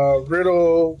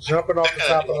 Riddle jumping off the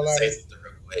top of the ladder.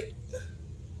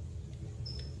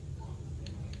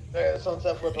 Yeah,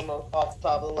 sunset flipping off the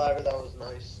top of the ladder, that was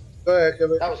nice. Go ahead,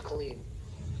 Kevin. That was clean.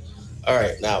 All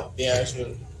right, now be honest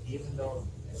with you, even though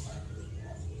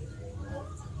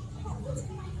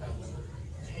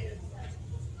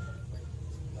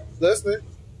Listening.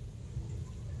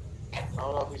 I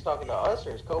don't know if he's talking to us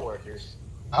or his coworkers.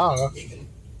 I don't know. he can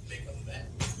make a match,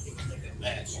 he can make a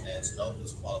match that's no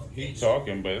disqualification. He's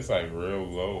talking, but it's like real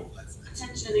low.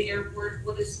 Attention to the airport.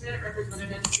 Will the Senate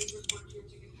representative please report to your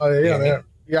ticket? Oh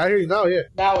yeah, I hear you now. Yeah.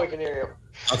 Now we can hear you.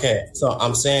 Okay, so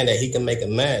I'm saying that he can make a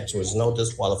match with no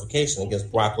disqualification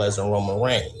against Brock Lesnar and Roman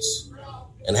Reigns,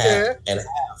 and have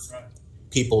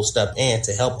people step in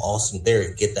to help Austin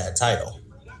Theory get that title.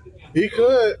 He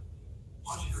could.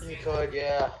 He could,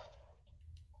 yeah.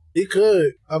 He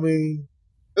could. I mean,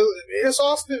 it's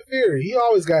Austin Theory. He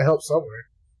always got help somewhere.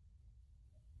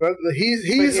 But he's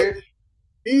the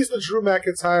Drew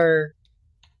McIntyre.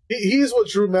 He's what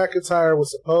Drew McIntyre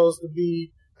was supposed to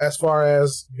be as far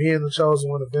as being the chosen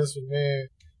one of Vince McMahon.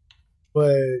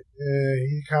 But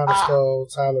he kind of stole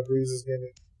Tyler Breeze's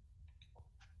gimmick.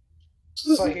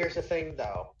 But here's the thing,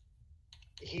 though.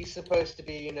 He's supposed to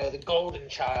be, the golden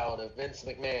child of Vince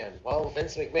McMahon. Well,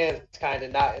 Vince McMahon's kind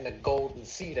of not in a golden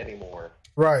seat anymore.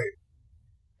 Right.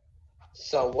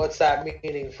 So what's that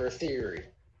meaning for Theory?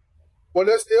 Well,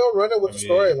 they're still running with the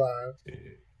storyline.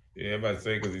 Yeah, I'm about to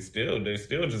say, because they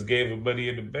still just gave him Money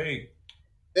in the Bank.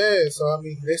 Yeah, so I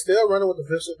mean, they still running with the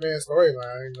Vince McMahon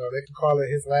storyline. They can call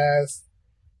it his last,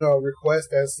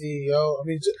 request as CEO. I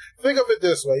mean, think of it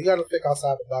this way: you got to think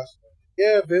outside the box.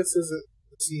 Yeah, Vince isn't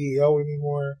the CEO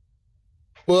anymore,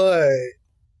 but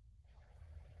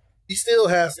he still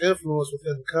has influence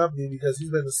within the company because he's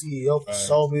been the CEO for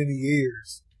so many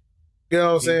years. You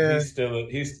know what I'm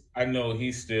saying? I know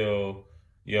he's still.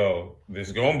 Yo, this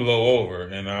is gonna blow over,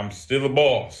 and I'm still a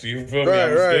boss. You feel me?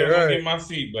 I'm still gonna get my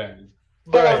seat back.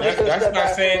 But that's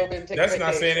not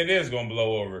saying it is gonna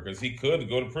blow over, because he could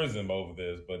go to prison over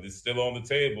this, but it's still on the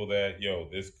table that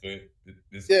this could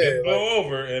blow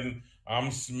over, and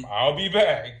I'll be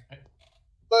back.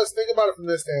 Let's think about it from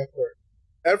this standpoint.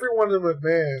 Every one of the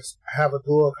McMahons have a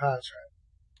dual contract.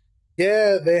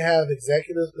 Yeah, they have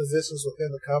executive positions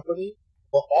within the company,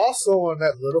 but also on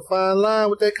that little fine line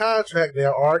with their contract, they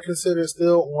are considered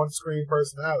still on-screen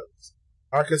personalities,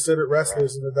 are considered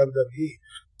wrestlers in the WWE.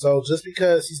 So just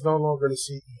because he's no longer the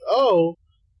CEO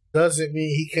doesn't mean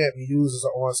he can't be used as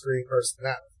an on-screen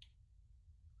personality,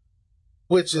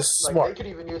 which is smart. They could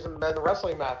even use him in a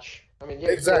wrestling match. I mean,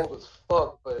 exactly. He's old as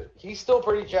fuck, but he's still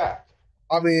pretty jacked.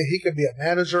 I mean, he could be a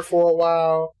manager for a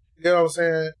while. You know what I'm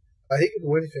saying? He can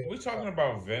do anything. We're talking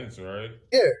about Vince, right?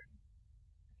 Yeah.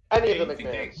 Any of the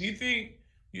McMahons. You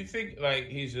think like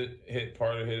he should hit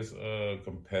part of his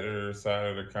competitor side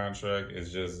of the contract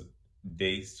is just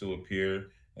dates to appear,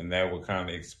 and that would kind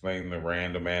of explain the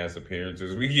random ass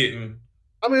appearances we getting?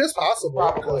 I mean, it's possible.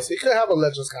 Probably. He could have a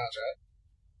Legends contract.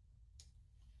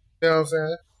 You know what I'm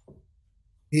saying?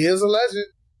 He is a legend.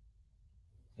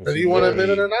 Whether you want to admit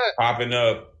it or not. Popping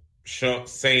up,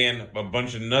 saying a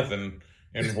bunch of nothing,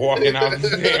 and walking out the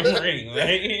damn ring.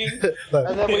 Right?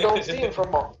 And then we don't see him for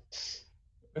months.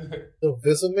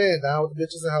 Vince McMahon down with the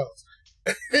bitches in house.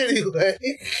 Anyway,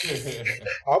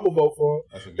 I'm going to vote for him.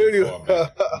 That's a good call,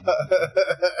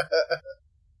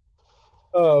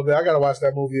 Oh, man, I got to watch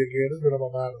that movie again. It's been on my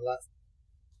mind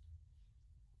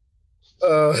a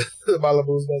lot.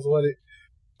 Malibu's Most Wanted.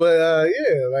 But,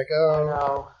 yeah, like, I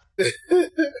know.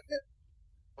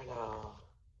 I know.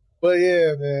 But,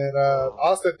 yeah, man,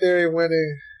 Austin Theory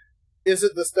winning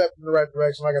isn't the step in the right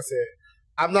direction. Like I said,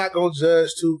 I'm not going to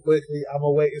judge too quickly. I'm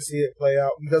going to wait and see it play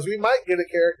out, because we might get a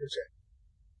character check.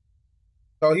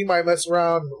 So he might mess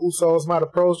around, and the Usos might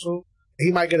approach him.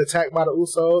 He might get attacked by the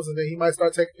Usos, and then he might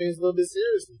start taking things a little bit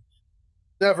seriously.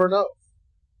 Never know.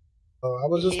 So I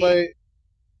would just wait.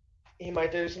 He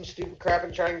might do some stupid crap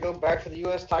and try and go back for the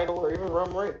U.S. title or even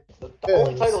Roman Reigns. The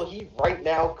only title he right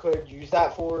now could use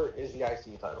that for is the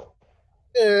IC title.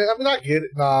 Yeah, I mean, I get it.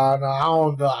 Nah, I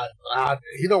don't know.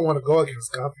 He don't want to go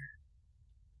against Gunther.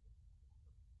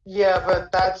 Yeah,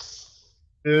 but that's...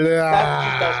 Don't do that.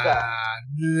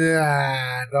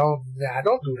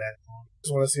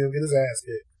 Just want to see him get his ass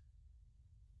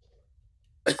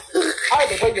kicked.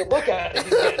 Either way you look at it,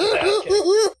 he's getting his ass kicked.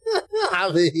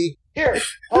 I mean... Here,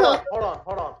 hold on.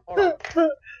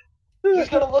 He's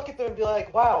gonna look at them and be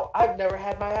like, wow, I've never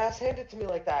had my ass handed to me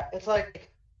like that. It's like,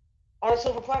 on a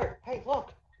silver platter, hey,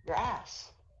 look, your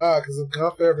ass. Because if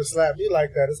Gunther ever slapped me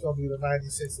like that, it's gonna be the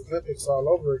 96 Olympics all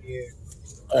over again.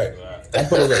 Alright. I'm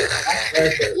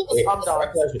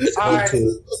done. Alright.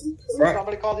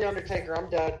 Somebody call the Undertaker, I'm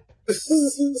dead.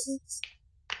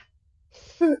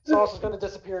 Sauce is gonna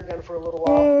disappear again for a little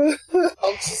while.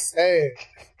 I'm just saying.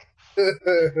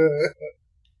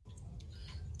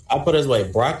 I'll put it this way: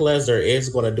 Brock Lesnar is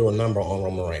going to do a number on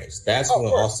Roman Reigns. That's when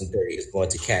course. Austin Theory is going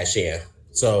to cash in.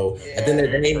 So at the end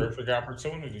of the day, perfect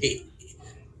opportunity.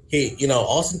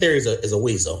 Austin Theory is a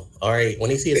weasel. All right, when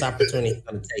he sees his opportunity, he's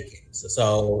going to take it.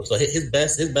 So his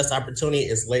best opportunity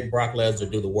is let Brock Lesnar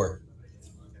do the work.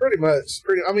 Pretty much.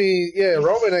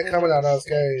 Roman ain't coming out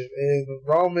unscathed, and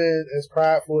Roman, as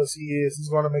prideful as he is, he's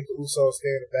going to make the Usos stay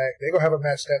in the back. They're going to have a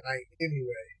match that night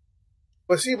anyway.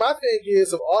 But see, my thing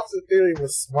is, if Austin Theory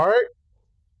was smart,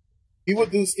 he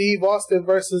would do Steve Austin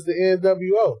versus the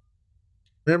NWO.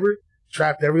 Remember?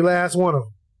 Trapped every last one of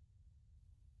them.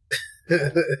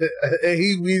 And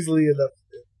he Weasley enough to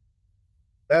do it.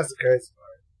 That's the crazy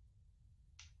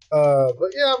part.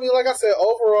 But yeah, like I said,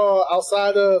 overall,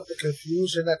 outside of the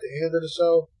confusion at the end of the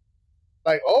show,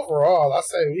 overall, I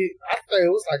say it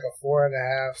was like a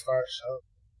 4.5 star show.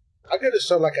 I give the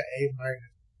show like an A-.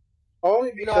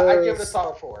 Only because I give it a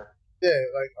solid 4. Yeah,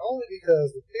 only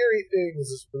because the Theory thing was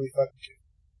just really fucking cute.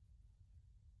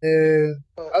 And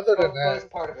other than that, that's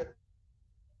part of it.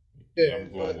 Yeah,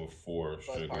 I'm going with 4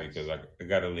 strictly because I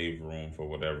got to leave room for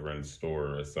whatever in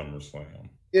store at SummerSlam.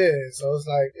 Yeah, so it's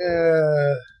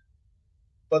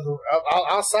but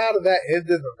outside of that, and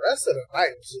then the rest of the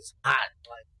night was just hot.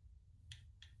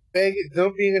 Vegas,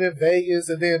 them being in Vegas,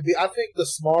 and then I think the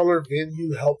smaller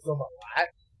venue helped them a lot.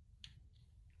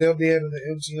 Them being in the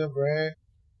MGM Grand.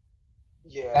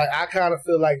 Yeah. I kind of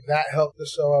feel like that helped the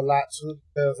show a lot too,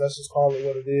 because let's just call it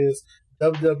what it is.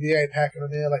 WWE ain't packing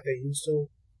them in like they used to.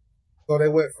 So they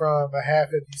went from a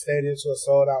half-empty stadium to a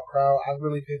sold-out crowd. I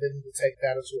really think they need to take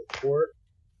that into account.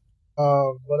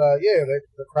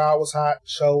 The crowd was hot. The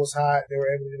show was hot. They were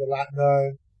able to get a lot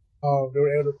done. They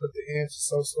were able to put the end to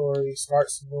some stories, start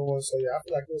some new ones. So, yeah, I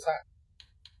feel like it was hot.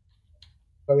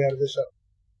 So we had a good show.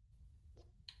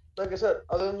 Like I said,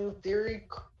 other than Theory,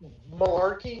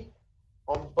 malarkey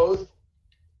on both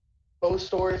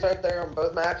stories right there, on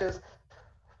both matches,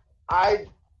 I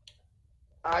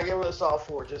give it a solid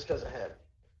 4 just because of him.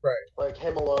 Right.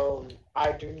 Him alone,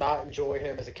 I do not enjoy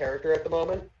him as a character at the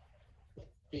moment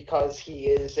because he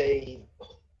is a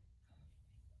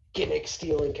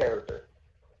gimmick-stealing character.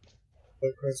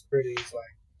 But Prince Pretty is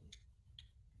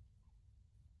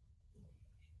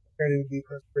ready to be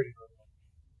Prince Pretty.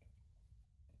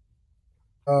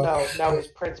 Now he's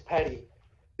Prince Petty.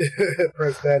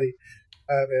 Prince Petty.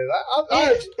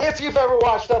 If you've ever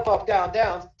watched Up, Down,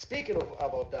 Down, speaking of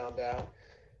Up, Down, Down,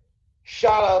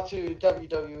 shout out to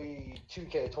WWE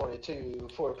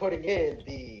 2K22 for putting in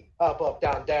the Up,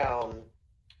 Down, Down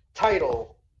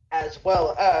title as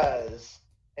well as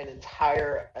an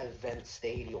entire event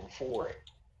stadium for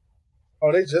it.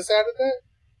 Oh, they just added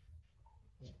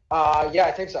that? Yeah,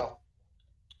 I think so.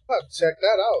 I'll have to check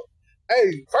that out.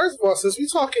 Hey, first of all, since we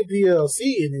talking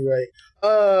DLC anyway,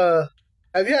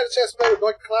 have you had a chance to play with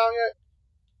Doink the Clown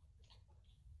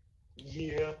yet?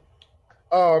 Yeah.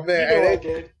 Oh man, I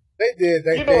did. They did.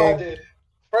 I did.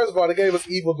 First of all, they gave us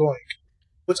Evil Doink,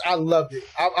 which I loved it.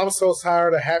 I'm so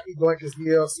tired of Happy Doink as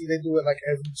DLC. They do it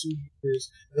every 2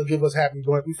 years. They'll give us Happy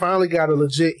Doink. We finally got a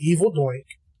legit Evil Doink,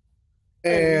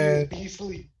 and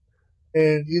beastly.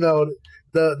 And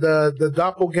the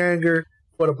doppelganger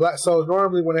for the black. So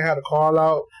normally when they had a call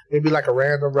out, it'd be like a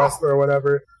random wrestler or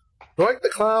whatever. Doink the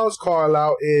Clown's call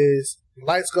out is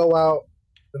lights go out,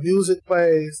 the music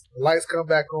plays, the lights come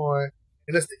back on,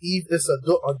 and it's a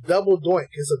double doink.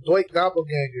 It's a doink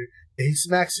doppelganger, and he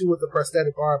smacks you with the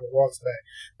prosthetic arm and walks back.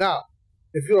 Now,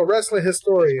 if you're a wrestling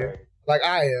historian like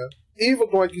I am, Evil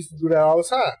Doink used to do that all the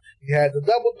time. You had the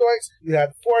double doinks, you had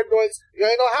the 4 doinks. You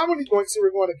ain't know how many doinks you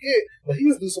were going to get, but he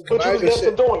was doing some conniving shit.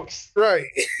 Some doinks. Right.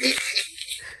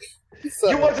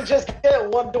 So, you wasn't just getting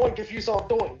 1 doink if you saw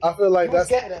doink. I feel like you that's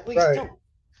getting at least 2.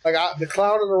 The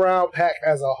Clowning Around pack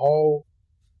as a whole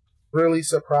really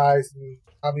surprised me.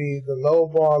 I mean, the low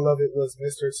ball of it was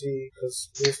Mr. T, because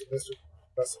this is Mr.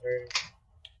 WrestleMania.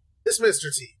 It's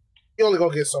Mr. T. You only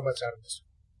gonna get so much out of Mr. T.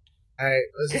 Alright,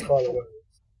 let's just call it what it is.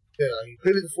 Yeah, you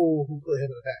pity the fool who put him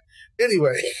in the pack.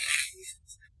 Anyway,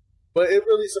 but it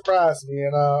really surprised me,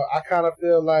 and I kind of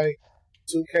feel like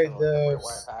 2K devs,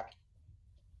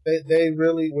 they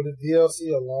really, with the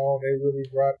DLC alone, they really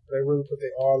put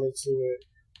their all into it.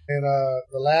 And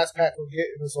the last pack we're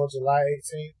getting is on July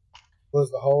 18th. Was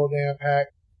the whole damn pack.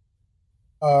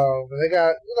 And they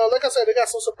got, like I said, they got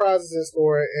some surprises in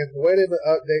store, and the way they've been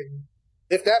updating.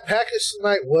 If that package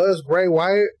tonight was Bray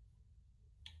Wyatt,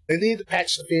 they need to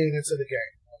patch the Fiend into the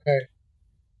game. Okay,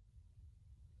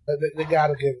 they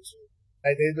gotta give it to him.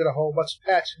 They did a whole bunch of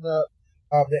patching up.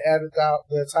 They added out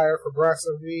the attire for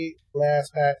Bronson Reed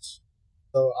last patch,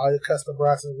 so all your custom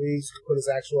Bronson Reeds, you can put his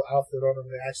actual outfit on him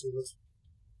and it actually looks.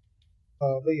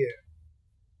 But yeah.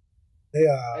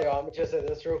 Yeah. Hey, I'm gonna just say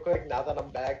this real quick. Now that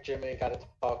I'm back, Jim ain't gotta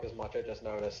talk as much. I just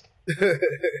noticed.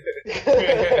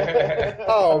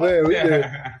 Oh man, we did.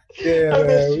 Yeah, I man,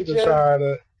 missed we you, been Jim. trying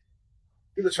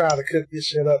to cook this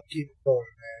shit up, keep it going,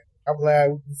 man. I'm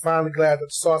finally glad that the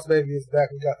Sauce Baby is back.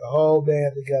 We got the whole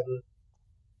band together,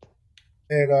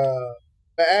 and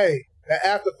but hey, the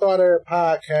Afterthought Era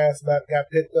podcast got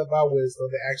picked up by Wisdom.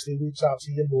 They actually reached out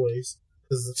to your boys.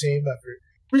 This is a team effort.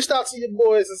 Reached out to your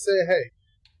boys and said, "Hey,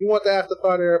 we want the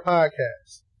Afterthought Era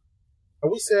podcast,"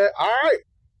 and we said, "All right."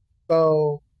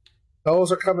 So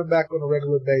those are coming back on a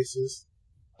regular basis.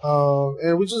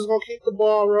 And we're just gonna keep the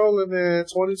ball rolling, man.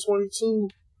 2022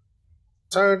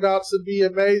 turned out to be a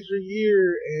major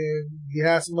year, and we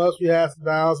had some ups, we had some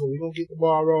downs, but we're gonna keep the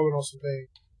ball rolling on some things.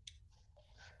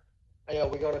 Yeah,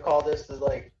 we're gonna call this the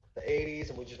 80s,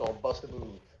 and we're just gonna bust a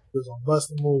move. We're gonna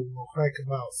bust a move, we're gonna crank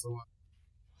them out. So,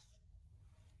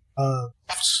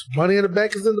 Money in the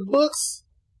Bank is in the books.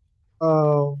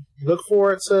 Look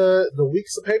forward to the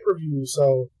weeks of pay-per-view.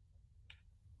 So,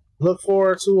 look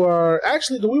forward to our.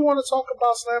 Actually, do we want to talk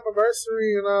about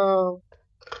Slammiversary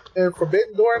and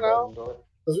Forbidden Door now?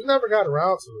 Because we never got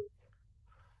around to it.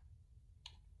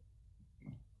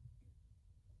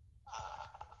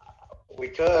 We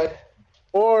could.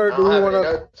 Or do we want to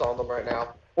notes on them right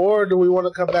now? Or do we want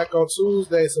to come back on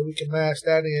Tuesday so we can mash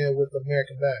that in with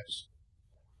American Bash?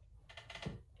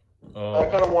 Oh, I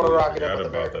kind of want to rock it up up with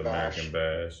about the American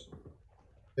Bash.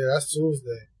 Yeah, that's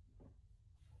Tuesday.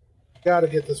 Gotta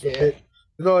get this forbidden.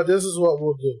 You know what? This is what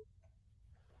we'll do.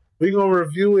 We're gonna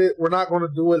review it. We're not gonna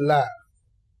do it live.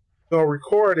 We're gonna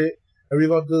record it, and we're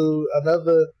gonna do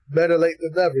another Better Late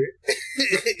Than Never.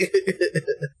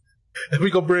 And we're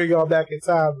gonna bring y'all back in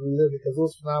time to relive it because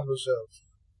those phenomenal shows.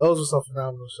 Those were some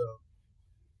phenomenal shows.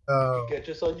 You can catch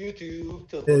us on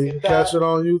YouTube. Yeah, you can catch it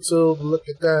on YouTube. Look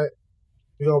at that.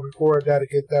 We're gonna record that and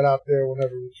get that out there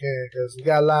whenever we can because we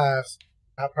got lives.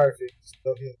 Not perfect.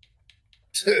 Still here.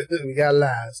 We got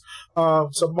lives.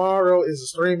 Tomorrow is a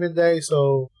streaming day,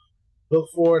 so look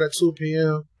forward at 2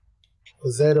 p.m. for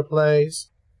Zeta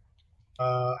Plays.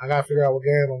 I gotta figure out what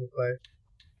game I'm gonna play.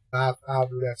 I'll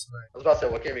do that tonight. I was about to say,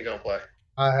 what game are you gonna play?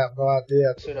 I have no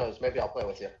idea. Who knows? Maybe I'll play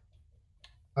with you.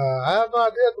 I have no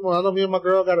idea at the moment. I know me and my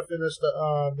girl gotta finish the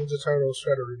Ninja Turtles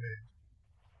Shredder remake.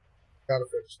 Gotta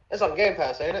finish. It's on Game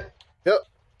Pass, ain't it? Yep.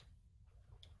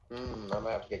 I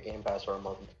might have to get Game Pass for a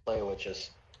month to play with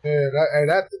just. Yeah,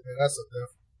 that's a difference.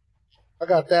 I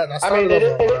got that, and I started it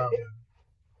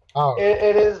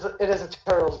is a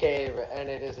Turtles game, and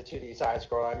it is a 2D side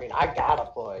scroll. I mean, I gotta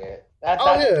play it. That's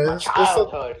my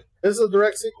childhood. It's a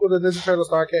direct sequel to Ninja Turtles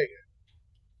Arcade game.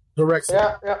 Direct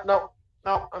sequel. Yeah, no,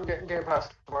 I'm getting Game Pass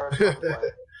tomorrow.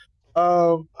 I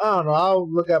don't know. I'll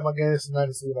look at my games tonight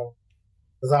and see what I'm,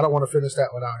 because I don't want to finish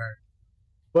that without her.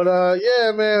 But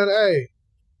yeah, man, hey,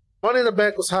 Money in the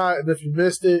Bank was hot, and if you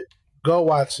missed it, go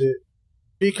watch it.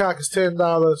 Peacock is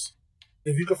 $10.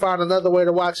 If you can find another way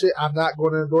to watch it, I'm not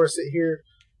going to endorse it here.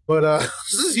 But but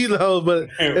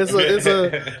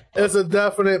it's a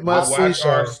definite must see show.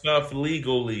 Our stuff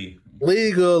legally.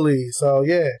 So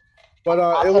yeah. But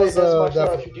it was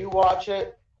if you do watch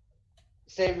it,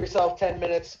 save yourself 10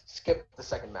 minutes. Skip the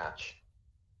second match.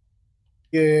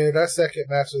 Yeah, that second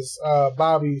match is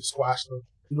Bobby squashed him.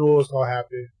 You knew what was gonna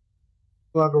happen.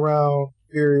 Flung around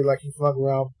Fury like he flung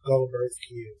around Goldberg's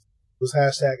kids. It was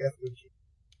hashtag FMG.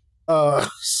 I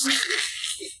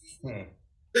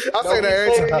say that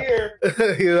every time.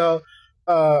 You know,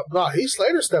 no, Heath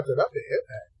Slater stepped it up in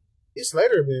Impact. Heath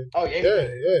Slater, man. Oh yeah,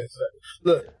 yeah. So,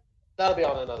 look, that'll be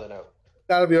on another note.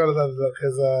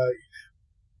 Because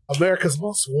America's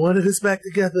Most Wanted is back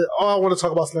together. Oh, I want to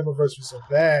talk about Slammiversary so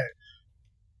bad.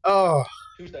 Oh,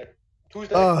 Tuesday,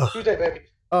 baby.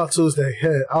 Oh, Tuesday.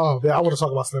 Yeah. Oh, man, I want to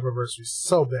talk about Slammiversary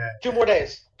so bad. 2 more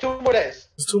days.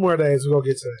 It's 2 more days. We're going to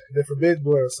get to that. And then Forbidden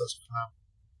Door is such a phenomenon.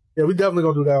 Yeah, we definitely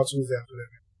going to do that on Tuesday after that.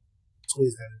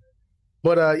 Squeeze that in.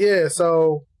 But, yeah,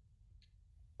 so.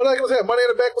 But like I said, Money in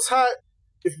the Bank was hot.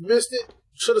 If you missed it,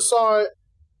 you should have saw it.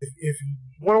 If you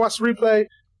want to watch the replay,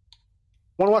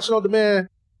 want to watch it on demand,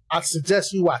 I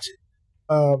suggest you watch it.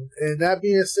 And that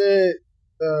being said,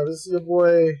 this is your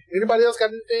boy. Anybody else got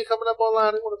anything coming up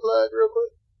online they want to plug real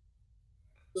quick?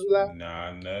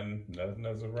 Nah, nothing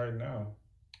as of right now.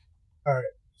 All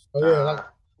right. So yeah,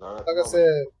 like I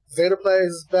said, Zeta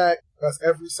Plays is back. That's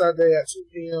every Sunday at 2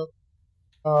 p.m.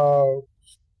 On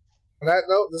that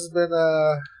note, this has been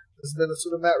the To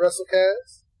The Mat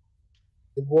WrestleCast.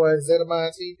 Your boy Zeta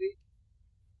Mind TV.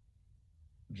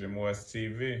 Jim West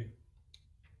TV.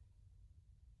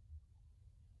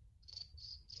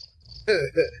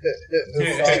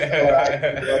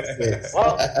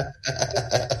 Well,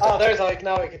 there's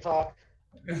now we can talk.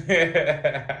 You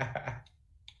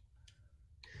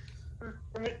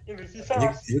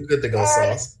good to go,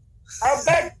 Sauce. I'm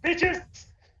back, bitches.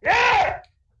 Yeah.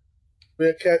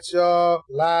 We'll catch y'all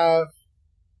live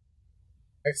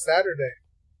next Saturday.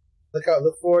 Look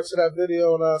forward to that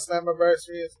video on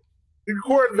Slammiversary. We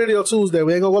record video Tuesday.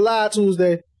 We ain't gonna go live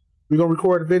Tuesday. We're gonna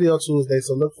record the video Tuesday.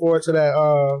 So look forward to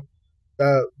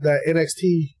that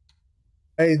NXT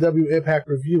AEW Impact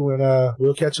review, and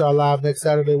we'll catch y'all live next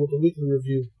Saturday with the weekly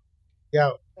review.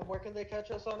 Yeah. And where can they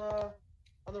catch us on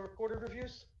the recorded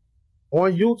reviews?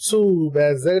 On YouTube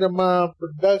at Zetaman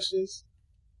Productions.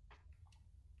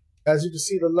 As you can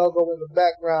see the logo in the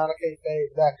background, I can't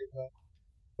fade back enough.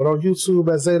 But on YouTube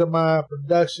at Zetaman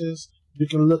Productions, you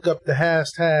can look up the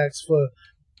hashtags for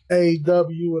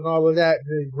AEW and all of that, and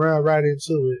then run right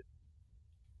into it.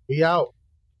 We out.